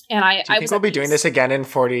okay. And I think we'll be doing this again in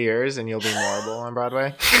 40 years and you'll be Morrible on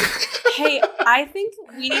Broadway? Hey, I think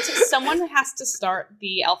someone has to start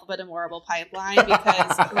the Elphaba to Morrible pipeline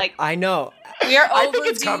because, like, I know. We are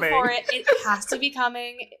overdue for it. It has to be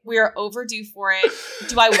coming. We are overdue for it.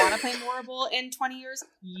 Do I want to play Morrible in 20 years?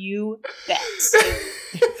 You bet.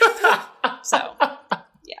 So,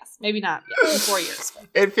 yes. Maybe not. Yeah, in 4 years. But.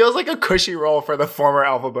 It feels like a cushy role for the former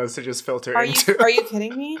Elphabas to just filter into. Are you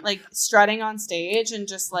kidding me? Like, strutting on stage and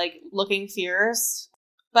just, like, looking fierce?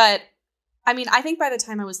 But, I mean, I think by the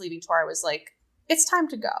time I was leaving tour, I was like, it's time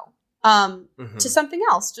to go. To something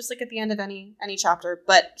else, just like at the end of any chapter.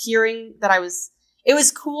 But hearing that it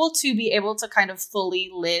was cool to be able to kind of fully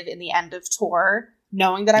live in the end of tour,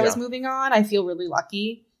 knowing that I was moving on. I feel really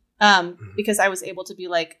lucky because I was able to be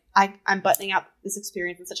like, I'm buttoning up this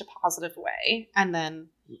experience in such a positive way. And then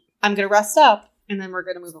I'm going to rest up and then we're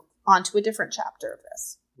going to move on to a different chapter of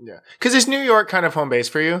this. Yeah. Because is New York kind of home base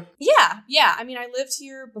for you? Yeah. I mean, I lived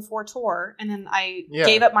here before tour and then I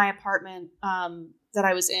gave up my apartment that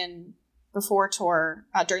I was in before tour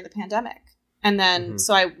during the pandemic. And then,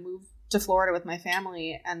 so I moved to Florida with my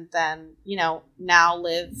family and then, you know, now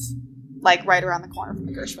live like right around the corner from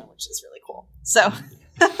the Gershwin, which is really cool. So.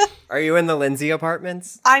 Are you in the Lindsay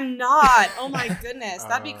apartments? I'm not. Oh my goodness.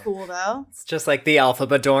 That'd be cool though. It's just like the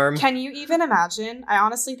Elphaba dorm. Can you even imagine? I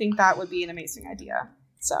honestly think that would be an amazing idea.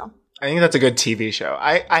 So. I think that's a good TV show.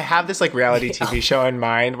 I have this like reality TV show in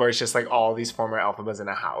mind where it's just like all these former Elphabas in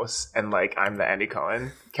a house and like I'm the Andy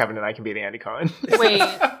Cohen. Kevin and I can be the Andy Cohen. Wait,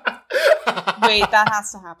 that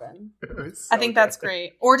has to happen. So I think that's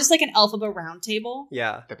great. Or just like an Elphaba round table.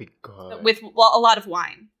 Yeah. That'd be good. With a lot of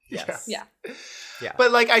wine. Yes. Yeah.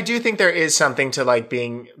 But like I do think there is something to like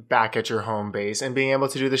being back at your home base and being able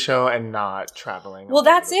to do the show and not traveling. Well,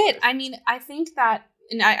 that's it. I mean, I think that,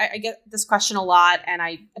 and I get this question a lot and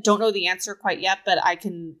I don't know the answer quite yet, but I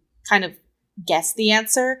can kind of guess the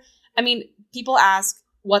answer. I mean, people ask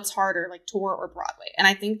what's harder, like tour or Broadway? And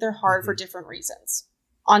I think they're hard for different reasons.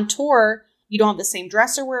 On tour, you don't have the same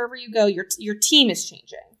dresser wherever you go. Your team is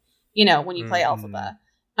changing, you know, when you play Elphaba.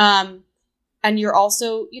 And you're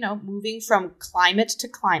also, you know, moving from climate to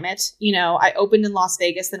climate. You know, I opened in Las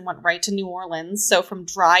Vegas, then went right to New Orleans. So from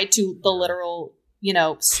dry to the literal, you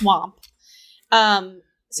know, swamp.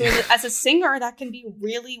 So as a singer, that can be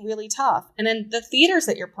really, really tough. And then the theaters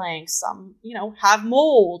that you're playing, some, you know, have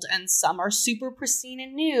mold and some are super pristine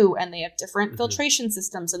and new and they have different filtration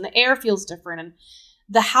systems and the air feels different and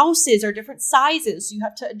the houses are different sizes. So you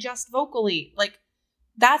have to adjust vocally. Like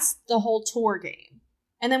that's the whole tour game.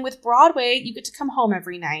 And then with Broadway, you get to come home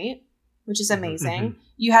every night, which is amazing.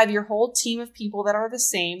 You have your whole team of people that are the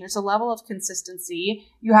same. There's a level of consistency.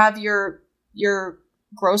 You have your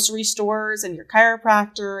grocery stores and your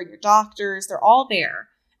chiropractor and your doctors. They're all there.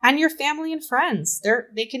 And your family and friends.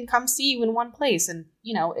 They can come see you in one place. And,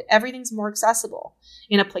 you know, everything's more accessible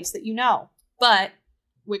in a place that you know. But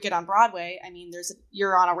Wicked on Broadway, I mean,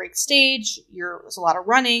 you're on a rake stage. There's a lot of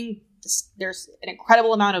running. There's an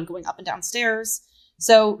incredible amount of going up and down stairs.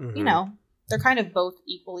 So, you know, they're kind of both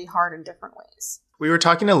equally hard in different ways. We were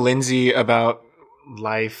talking to Lindsay about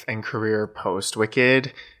life and career post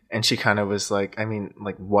Wicked, and she kind of was like, I mean,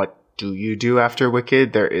 like, what do you do after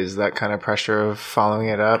Wicked? There is that kind of pressure of following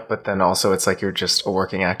it up, but then also it's like you're just a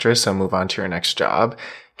working actress, so move on to your next job.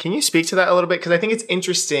 Can you speak to that a little bit? Because I think it's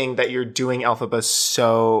interesting that you're doing Elphaba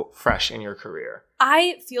so fresh in your career.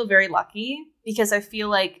 I feel very lucky because I feel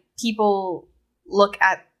like people look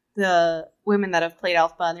at the women that have played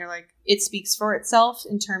Elphaba and they're like, it speaks for itself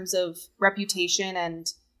in terms of reputation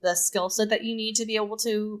and the skill set that you need to be able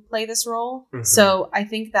to play this role. So I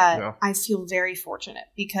think that I feel very fortunate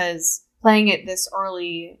because playing it this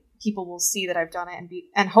early, people will see that I've done it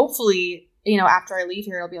and hopefully after I leave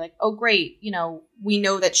here, it'll be like, oh, great. We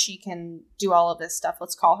know that she can do all of this stuff.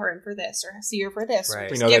 Let's call her in for this or see her for this.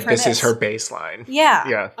 Right. We know that this is her baseline. Yeah.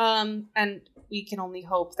 Yeah. And we can only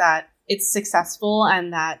hope that it's successful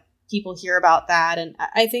and that people hear about that. And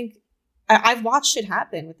I think I've watched it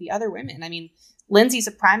happen with the other women. I mean, Lindsay's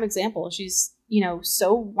a prime example. She's,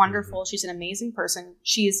 so wonderful. She's an amazing person.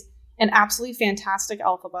 She's an absolutely fantastic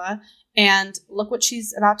Elphaba. And look what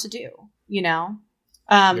she's about to do, Yeah.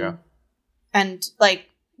 And like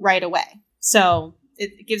right away. So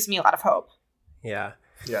it gives me a lot of hope. Yeah.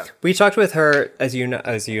 Yeah. We talked with her, as you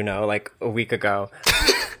know, like a week ago.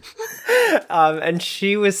 And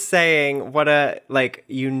she was saying what a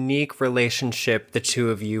unique relationship the two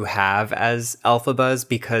of you have as Elphabas,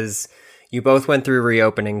 because you both went through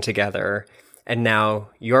reopening together, and now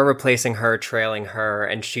you're replacing her, trailing her,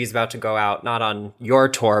 and she's about to go out not on your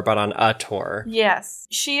tour but on a tour. Yes,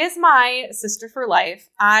 she is my sister for life.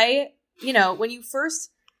 When you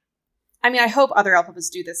first, I hope other Elphabas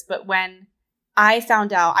do this, but when I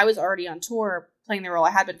found out, I was already on tour playing the role.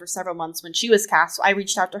 I had been for several months when she was cast. So I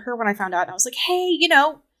reached out to her when I found out, and I was like, hey, if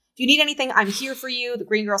you need anything, I'm here for you. The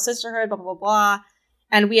Green Girl Sisterhood, blah, blah, blah, blah.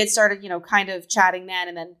 And we had started, kind of chatting then.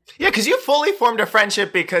 And then. Yeah, because you fully formed a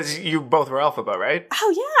friendship because you both were Elphaba, right?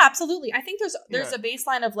 Oh, yeah, absolutely. I think there's a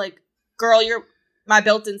baseline of like, girl, you're my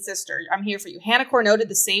built-in sister. I'm here for you. Hannah Corneau did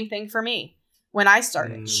the same thing for me when I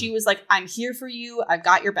started. She was like, I'm here for you. I've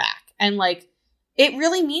got your back. And like, it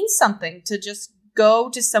really means something to just go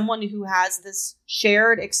to someone who has this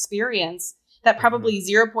shared experience that probably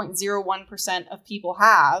 0.01% of people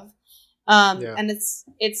have. And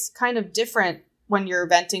it's kind of different when you're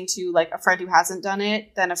venting to like a friend who hasn't done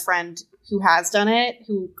it than a friend who has done it,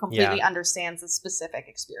 who completely understands the specific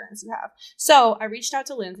experience you have. So I reached out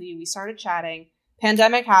to Lindsay. We started chatting.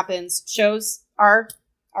 Pandemic happens. Shows are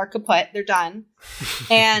kaput. They're done.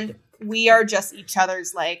 And we are just each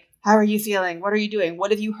other's like, how are you feeling? What are you doing?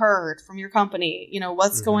 What have you heard from your company?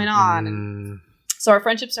 What's going on? And so our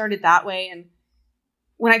friendship started that way. And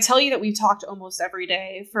when I tell you that we've talked almost every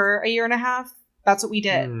day for a year and a half, that's what we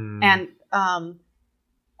did.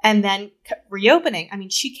 And then reopening.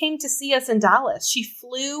 She came to see us in Dallas. She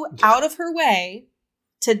flew out of her way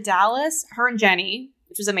to Dallas, her and Jenny,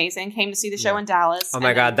 which was amazing, came to see the show in Dallas. Oh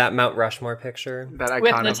my God, that Mount Rushmore picture. That iconic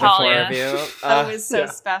with Natalia. That was so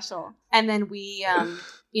special. And then we,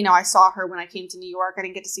 I saw her when I came to New York. I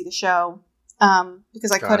didn't get to see the show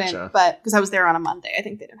because I couldn't, but because I was there on a Monday. I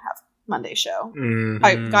think they didn't have Monday show.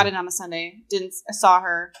 I got in on a Sunday. I saw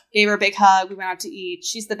her, gave her a big hug. We went out to eat.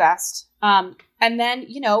 She's the best. And then,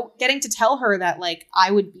 getting to tell her that like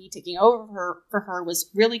I would be taking over for her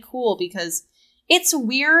was really cool because it's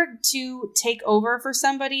weird to take over for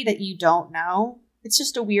somebody that you don't know. It's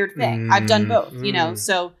just a weird thing. I've done both,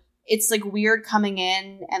 so it's like weird coming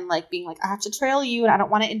in and like being like, I have to trail you and I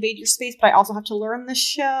don't want to invade your space, but I also have to learn the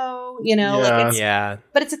show,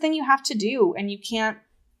 but it's a thing you have to do and you can't,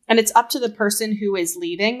 and it's up to the person who is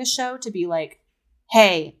leading the show to be like,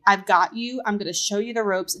 hey, I've got you. I'm going to show you the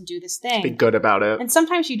ropes and do this thing. Be good about it. And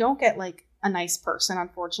sometimes you don't get like a nice person,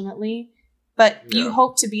 unfortunately. But you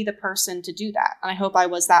hope to be the person to do that. And I hope I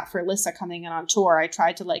was that for Alyssa coming in on tour. I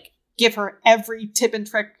tried to like give her every tip and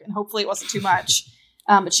trick and hopefully it wasn't too much.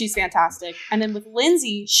 But she's fantastic. And then with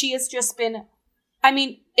Lindsay, she has just been,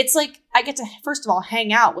 it's like I get to, first of all,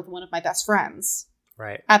 hang out with one of my best friends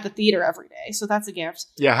at the theater every day. So that's a gift.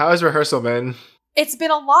 Yeah. How has rehearsal been? It's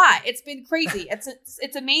been a lot. It's been crazy.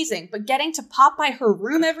 It's amazing. But getting to pop by her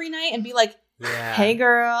room every night and be like, hey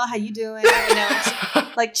girl, how you doing?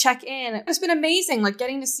 Like check in. It's been amazing. Like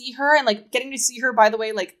getting to see her and like getting to see her, by the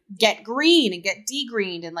way, like get green and get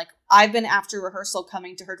degreened. And like I've been after rehearsal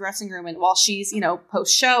coming to her dressing room and while she's,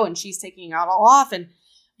 post show and she's taking it all off and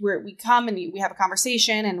we come and we have a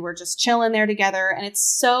conversation and we're just chilling there together. And it's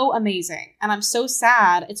so amazing. And I'm so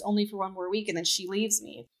sad. It's only for one more week and then she leaves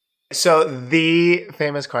me. So the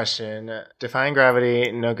famous question, Defying Gravity,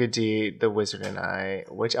 No Good Deed, The Wizard and I,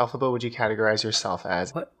 which Elphaba would you categorize yourself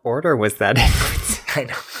as? What order was that in? I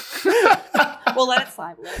know. We'll let it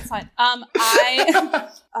slide.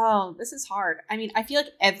 This is hard. I feel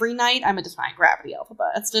like every night I'm a Defying Gravity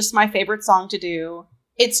Elphaba. It's just my favorite song to do.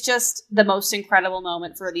 It's just the most incredible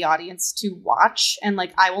moment for the audience to watch. And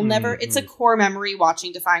like, I will never, it's a core memory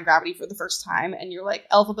watching Defying Gravity for the first time. And you're like,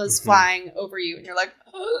 Elphaba's flying over you. And you're like,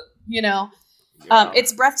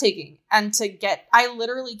 it's breathtaking. And I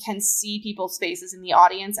literally can see people's faces in the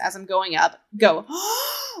audience as I'm going up, go,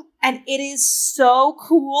 and it is so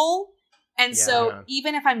cool. And so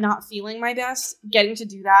even if I'm not feeling my best, getting to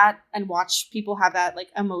do that and watch people have that like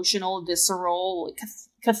emotional, visceral,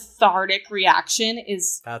 cathartic reaction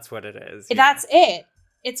that's what it is. That's it.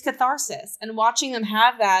 it's catharsis. And watching them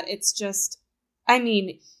have that, it's just, I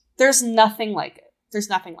mean, there's nothing like it. There's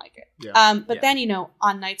nothing like it. Yeah. But then,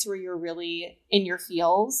 on nights where you're really in your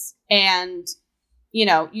feels and, you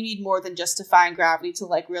need more than just Defying Gravity to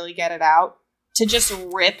like really get it out, to just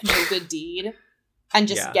rip No Good Deed and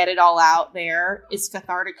just get it all out there is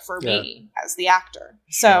cathartic for me as the actor.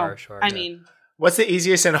 So, I mean. What's the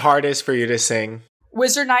easiest and hardest for you to sing?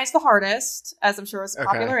 Wizard Knight's the hardest, as I'm sure is a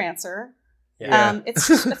popular answer. Yeah.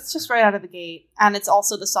 It's just right out of the gate. And it's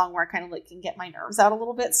also the song where I kind of like can get my nerves out a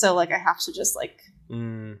little bit. So like I have to just like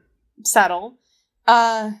settle.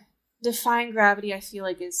 Defying Gravity, I feel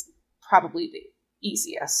like is probably the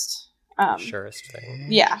easiest. Surest thing.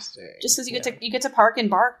 Yeah. Just because you get to park and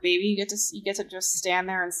bark, baby. You get to just stand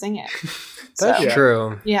there and sing it. That's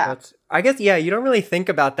true. Yeah. I guess, you don't really think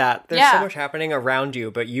about that. There's so much happening around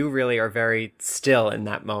you, but you really are very still in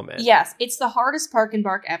that moment. Yes. It's the hardest park and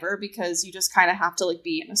bark ever because you just kind of have to like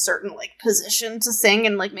be in a certain like position to sing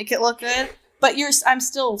and like make it look good. But I'm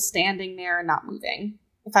still standing there and not moving.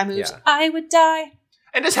 If I moved, I would die.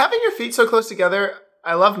 And does having your feet so close together,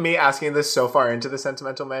 I love me asking this so far into the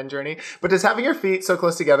Sentimental Man journey, but does having your feet so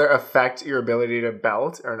close together affect your ability to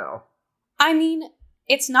belt or no? I mean,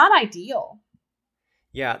 it's not ideal.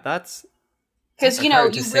 Yeah, that's because you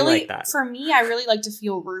really, like for me, I really like to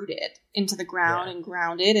feel rooted into the ground and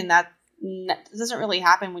grounded, and that doesn't really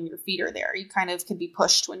happen when your feet are there. You kind of can be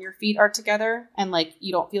pushed when your feet are together, and like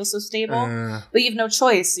you don't feel so stable, but you have no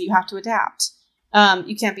choice, so you have to adapt.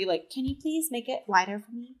 You can't be like, "Can you please make it wider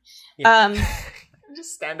for me?"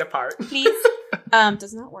 Just stand apart, please.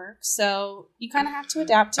 Does not work, so you kind of have to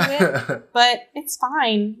adapt to it, but it's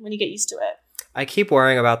fine when you get used to it. I keep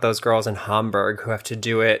worrying about those girls in Hamburg who have to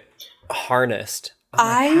do it harnessed.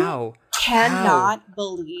 I cannot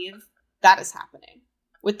believe that is happening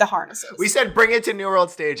with the harnesses. We said bring it to New World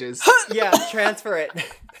Stages. Yeah, transfer it.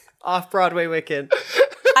 Off-Broadway Wicked.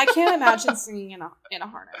 I can't imagine singing in a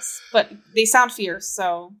harness, but they sound fierce,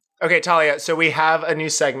 so... Okay, Talia, so we have a new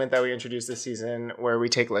segment that we introduced this season where we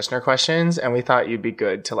take listener questions, and we thought you'd be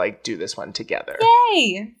good to, like, do this one together.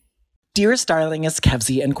 Yay! Dearest Darling is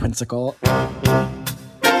Kevsey and Quinsicle.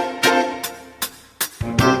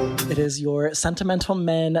 It is your Sentimental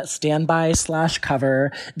Men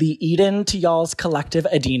standby/cover, the Eden to y'all's collective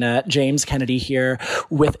Adina, James Kennedy here,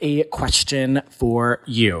 with a question for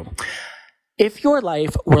you. If your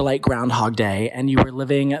life were like Groundhog Day and you were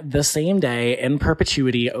living the same day in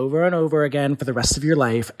perpetuity over and over again for the rest of your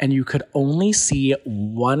life, and you could only see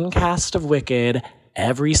one cast of Wicked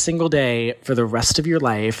every single day for the rest of your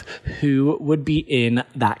life, who would be in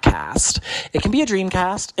that cast? It can be a dream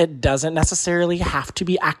cast. It doesn't necessarily have to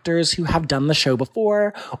be actors who have done the show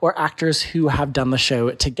before or actors who have done the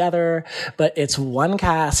show together, but it's one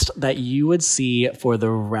cast that you would see for the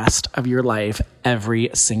rest of your life every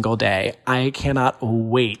single day. I cannot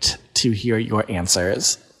wait to hear your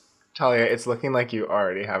answers. Talia, it's looking like you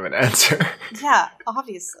already have an answer. Yeah,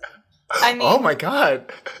 obviously. I mean, oh my God.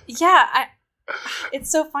 Yeah, it's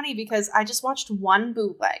so funny because I just watched one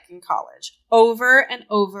bootleg in college over and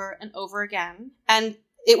over and over again. And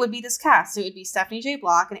it would be this cast. It would be Stephanie J.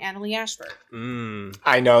 Block and Annalee Ashford.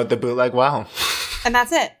 I know the bootleg well. And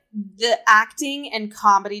that's it. The acting and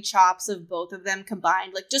comedy chops of both of them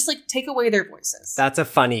combined, just take away their voices. That's a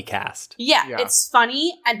funny cast. Yeah. It's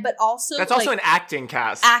funny, but also that's also an acting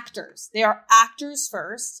cast. Actors. They are actors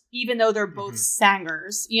first, even though they're both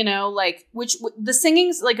singers. Which the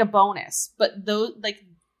singing's like a bonus, but those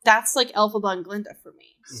that's like Elphaba and Glinda for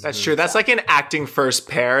me. That's true. That's like an acting first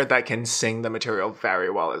pair that can sing the material very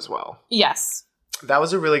well as well. Yes. That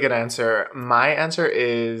was a really good answer. My answer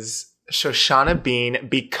is Shoshana Bean,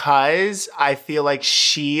 because I feel like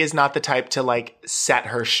she is not the type to set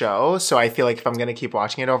her show. So I feel like if I'm going to keep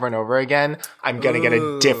watching it over and over again, I'm going to get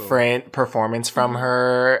a different performance from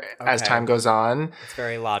her as time goes on. It's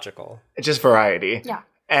very logical. It's just variety. Yeah.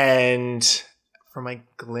 And for my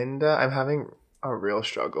Glinda, I'm having a real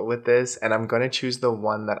struggle with this, and I'm going to choose the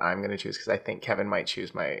one that I'm going to choose because I think Kevin might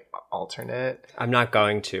choose my alternate. I'm not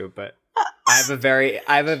going to, but I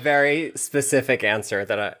have a very specific answer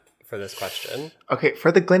for this question. Okay,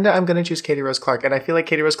 for the Glinda, I'm going to choose Katie Rose Clark, and I feel like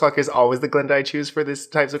Katie Rose Clark is always the Glinda I choose for these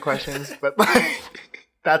types of questions, but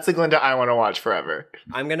that's the Glinda I want to watch forever.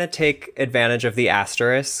 I'm going to take advantage of the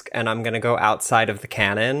asterisk, and I'm going to go outside of the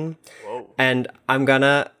canon. Whoa. And I'm going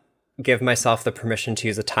to give myself the permission to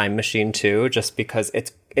use a time machine too, just because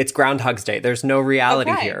it's Groundhog's Day. There's no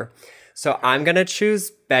reality here. So I'm going to choose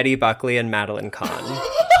Betty Buckley and Madeline Kahn.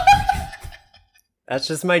 That's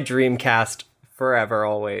just my dream cast forever,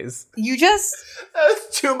 always.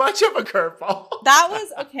 That's too much of a curveball. That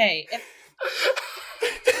was okay.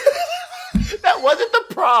 That That wasn't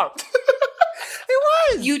the prompt.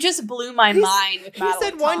 It was. You just blew my mind with He Madeline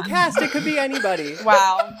said one Kahn. cast. It could be anybody.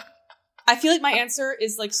 Wow. I feel like my answer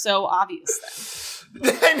is like so obvious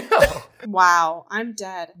I know. then. Wow. I'm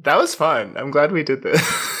dead. That was fun. I'm glad we did this.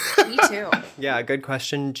 Me too. Yeah, good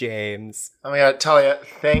question, James. Oh my god, Talia,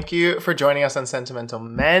 thank you for joining us on Sentimental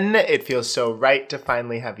Men. It feels so right to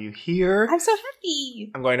finally have you here. I'm so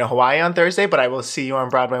happy. I'm going to Hawaii on Thursday, but I will see you on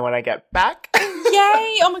Broadway when I get back.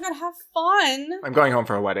 Yay. Oh my God. Have fun. I'm going home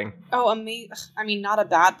for a wedding. Oh, amazing. I mean, not a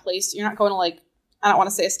bad place. You're not going to like, I don't want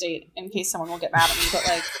to say a state in case someone will get mad at me, but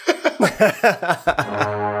like,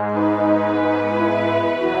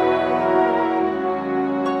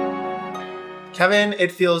 Kevin,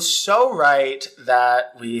 it feels so right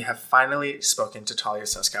that we have finally spoken to Talia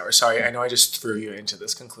Suskauer. Sorry, I know I just threw you into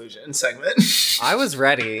this conclusion segment. I was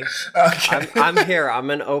ready. Okay. I'm here. I'm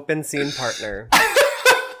an open scene partner.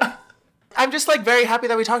 I'm just like very happy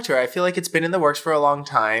that we talked to her. I feel like it's been in the works for a long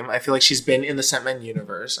time. I feel like she's been in the Scentmen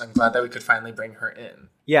universe. I'm glad that we could finally bring her in.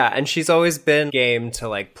 Yeah, and she's always been game to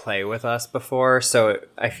like play with us before, so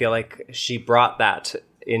I feel like she brought that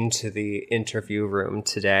into the interview room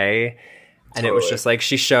today. And it was just like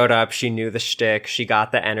she showed up, she knew the shtick, she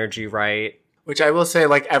got the energy right. Which I will say,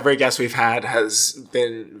 like, every guest we've had has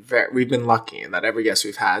been we've been lucky in that every guest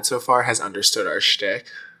we've had so far has understood our shtick,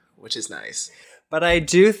 which is nice. But I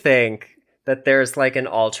do think that there's like an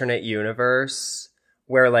alternate universe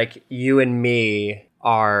where like you and me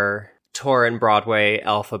are Tor and Broadway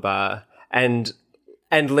Elphaba and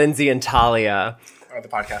Lindsay and Talia Are the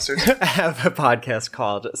podcasters? have a podcast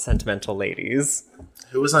called Sentimental Ladies.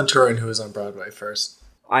 Who was on tour and who was on Broadway first?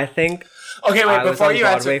 I think Okay, wait, I was before on you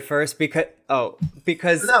Broadway answer. first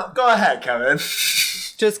because No, go ahead, Kevin.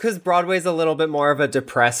 just because Broadway's a little bit more of a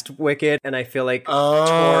depressed Wicked, and I feel like Oh.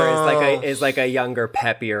 Tor is like a younger,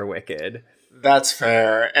 peppier Wicked. That's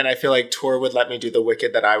fair. And I feel like Tor would let me do the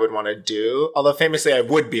Wicked that I would want to do. Although famously, I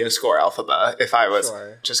would be a score Elphaba if I was,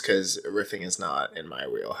 Sure. just because riffing is not in my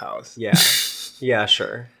wheelhouse. Yeah, yeah,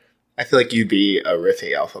 sure. I feel like you'd be a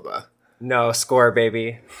riffy Elphaba. No, score,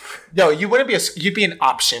 baby. No, you wouldn't be you'd be an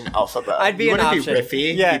option Elphaba. I'd be you an wouldn't option. be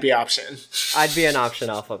riffy, Yeah. you'd be option. I'd be an option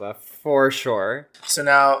Elphaba for sure. So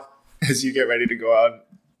now, as you get ready to go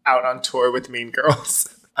out on tour with Mean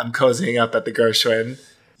Girls, I'm cozying up at the Gershwin.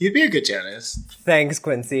 You'd be a good Janice. Thanks,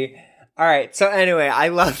 Quincy. All right. So anyway, I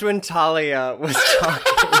loved when Talia was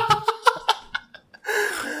talking.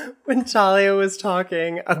 When Talia was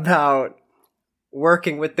talking about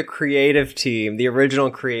working with the creative team, the original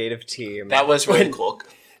creative team. That was really cool.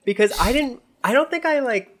 Because I don't think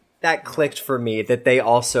that clicked for me that they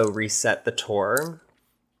also reset the tour.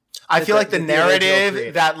 I feel like the the original narrative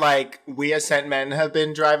creative. that like we as Scent Men have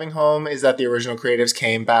been driving home is that the original creatives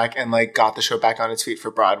came back and like got the show back on its feet for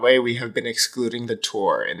Broadway. We have been excluding the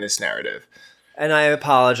tour in this narrative. And I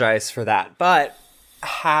apologize for that. But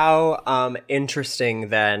how interesting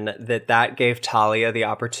then that gave Talia the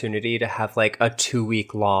opportunity to have like a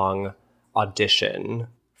 2-week long audition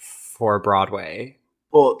for Broadway.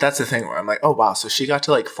 Well, that's the thing where I'm like, oh wow, so she got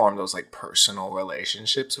to like form those like personal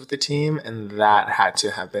relationships with the team, and that had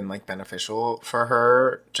to have been like beneficial for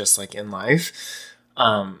her just like in life.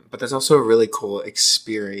 But there's also a really cool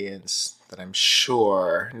experience that I'm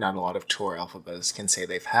sure not a lot of tour Elphabas can say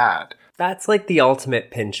they've had. That's like the ultimate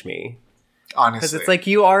pinch me. Honestly. Because it's like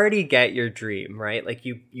you already get your dream, right? Like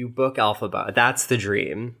you book Elphaba, that's the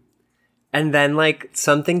dream. And then like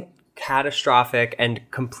something catastrophic and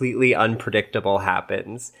completely unpredictable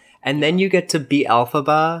happens. And then you get to be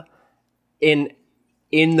Elphaba in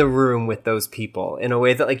the room with those people in a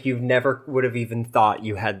way that like you never would have even thought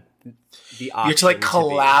you had the option you have to like be.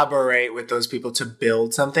 collaborate with those people to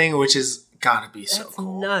build something, which is gotta be so That's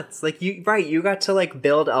cool. nuts. Like you got to like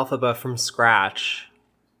build Elphaba from scratch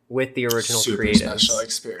with the original Super creatives. special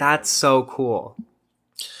experience. That's so cool.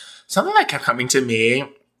 Something that kept coming to me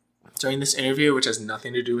during this interview, which has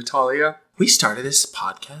nothing to do with Talia. We started this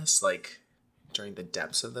podcast like during the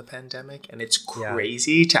depths of the pandemic, and it's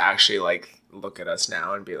crazy to actually like look at us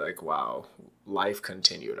now and be like, wow, life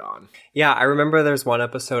continued on. Yeah, I remember there's one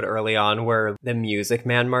episode early on where the Music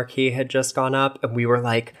Man marquee had just gone up, and we were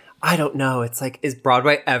like, I don't know. It's like, is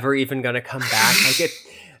Broadway ever even going to come back? Like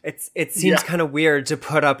it seems kind of weird to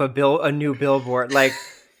put up a new billboard. Like,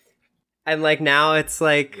 and like now it's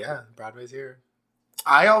like, Yeah, Broadway's here.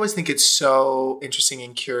 I always think it's so interesting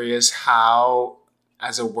and curious how,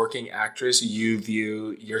 as a working actress, you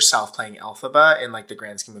view yourself playing Elphaba in like the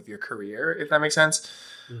grand scheme of your career, if that makes sense.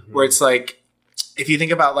 Mm-hmm. Where it's like, if you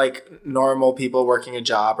think about like normal people working a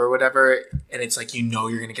job or whatever, and it's like, you know,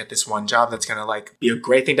 you're going to get this one job that's going to like be a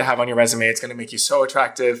great thing to have on your resume. It's going to make you so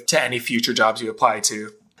attractive to any future jobs you apply to.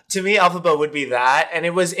 To me, Elphaba would be that. And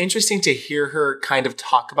it was interesting to hear her kind of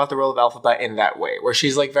talk about the role of Elphaba in that way, where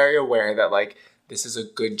she's like very aware that like, this is a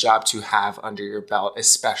good job to have under your belt,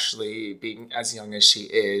 especially being as young as she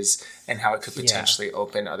is, and how it could potentially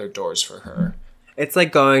open other doors for her. It's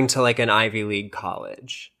like going to like an Ivy League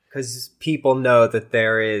college, because people know that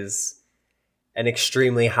there is an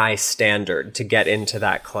extremely high standard to get into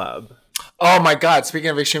that club. Oh my God, speaking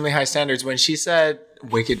of extremely high standards, when she said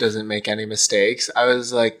Wicked doesn't make any mistakes, I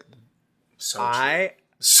was like, so true.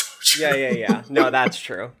 So true. Yeah. No, that's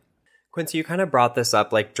true. Quincy, you kind of brought this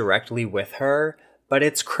up like directly with her, but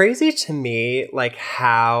it's crazy to me like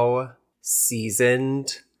how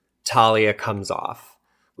seasoned Talia comes off.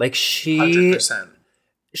 Like 100%.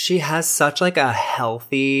 She has such like a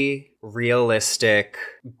healthy, realistic,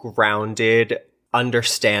 grounded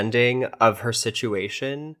understanding of her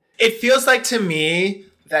situation. It feels like to me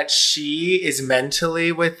that she is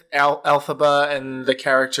mentally with Elphaba and the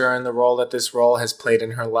character and the role that this role has played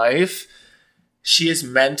in her life. She is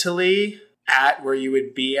mentally at where you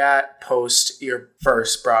would be at post your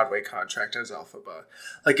first Broadway contract as Elphaba.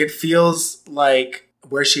 Like, it feels like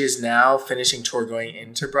where she is now, finishing tour going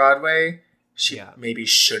into Broadway, she maybe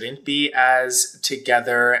shouldn't be as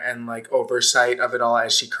together and like oversight of it all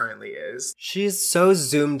as she currently is. She's so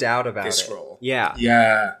zoomed out about this it. role.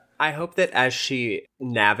 Yeah. I hope that as she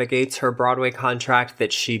navigates her Broadway contract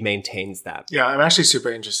that she maintains that. Yeah, I'm actually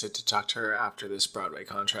super interested to talk to her after this Broadway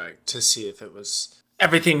contract to see if it was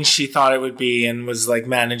everything she thought it would be and was like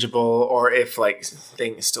manageable, or if like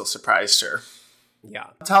things still surprised her.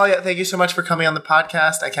 Yeah. Talia, thank you so much for coming on the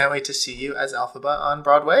podcast. I can't wait to see you as Elphaba on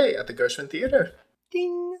Broadway at the Gershwin Theater.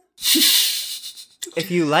 Ding.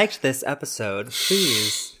 If you liked this episode,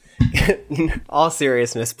 please, in all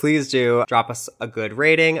seriousness, please do drop us a good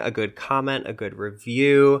rating, a good comment, a good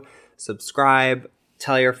review, subscribe,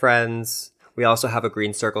 tell your friends. We also have a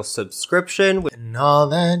Green Circle subscription. And all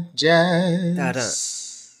that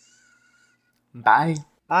jazz. Bye.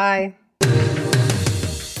 Bye.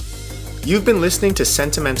 You've been listening to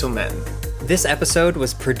Sentimental Men. This episode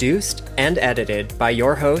was produced and edited by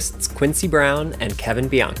your hosts, Quincy Brown and Kevin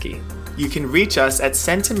Bianchi. You can reach us at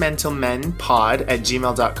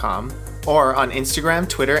sentimentalmenpod@gmail.com or on Instagram,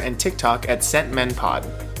 Twitter, and TikTok at sentmenpod.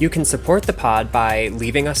 You can support the pod by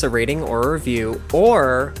leaving us a rating or a review,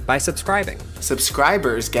 or by subscribing.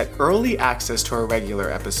 Subscribers get early access to our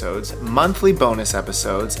regular episodes, monthly bonus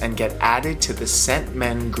episodes, and get added to the Sent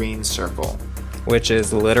Men Green Circle, which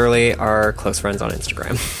is literally our close friends on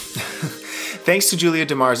Instagram. Thanks to Julia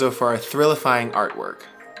DiMarzo for our thrillifying artwork.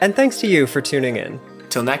 And thanks to you for tuning in.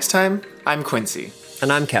 Till next time, I'm Quincy.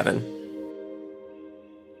 And I'm Kevin.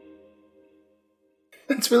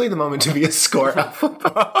 It's really the moment to be a score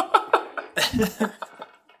alpha.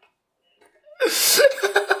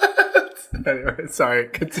 Anyway, sorry,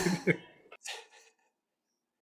 continue.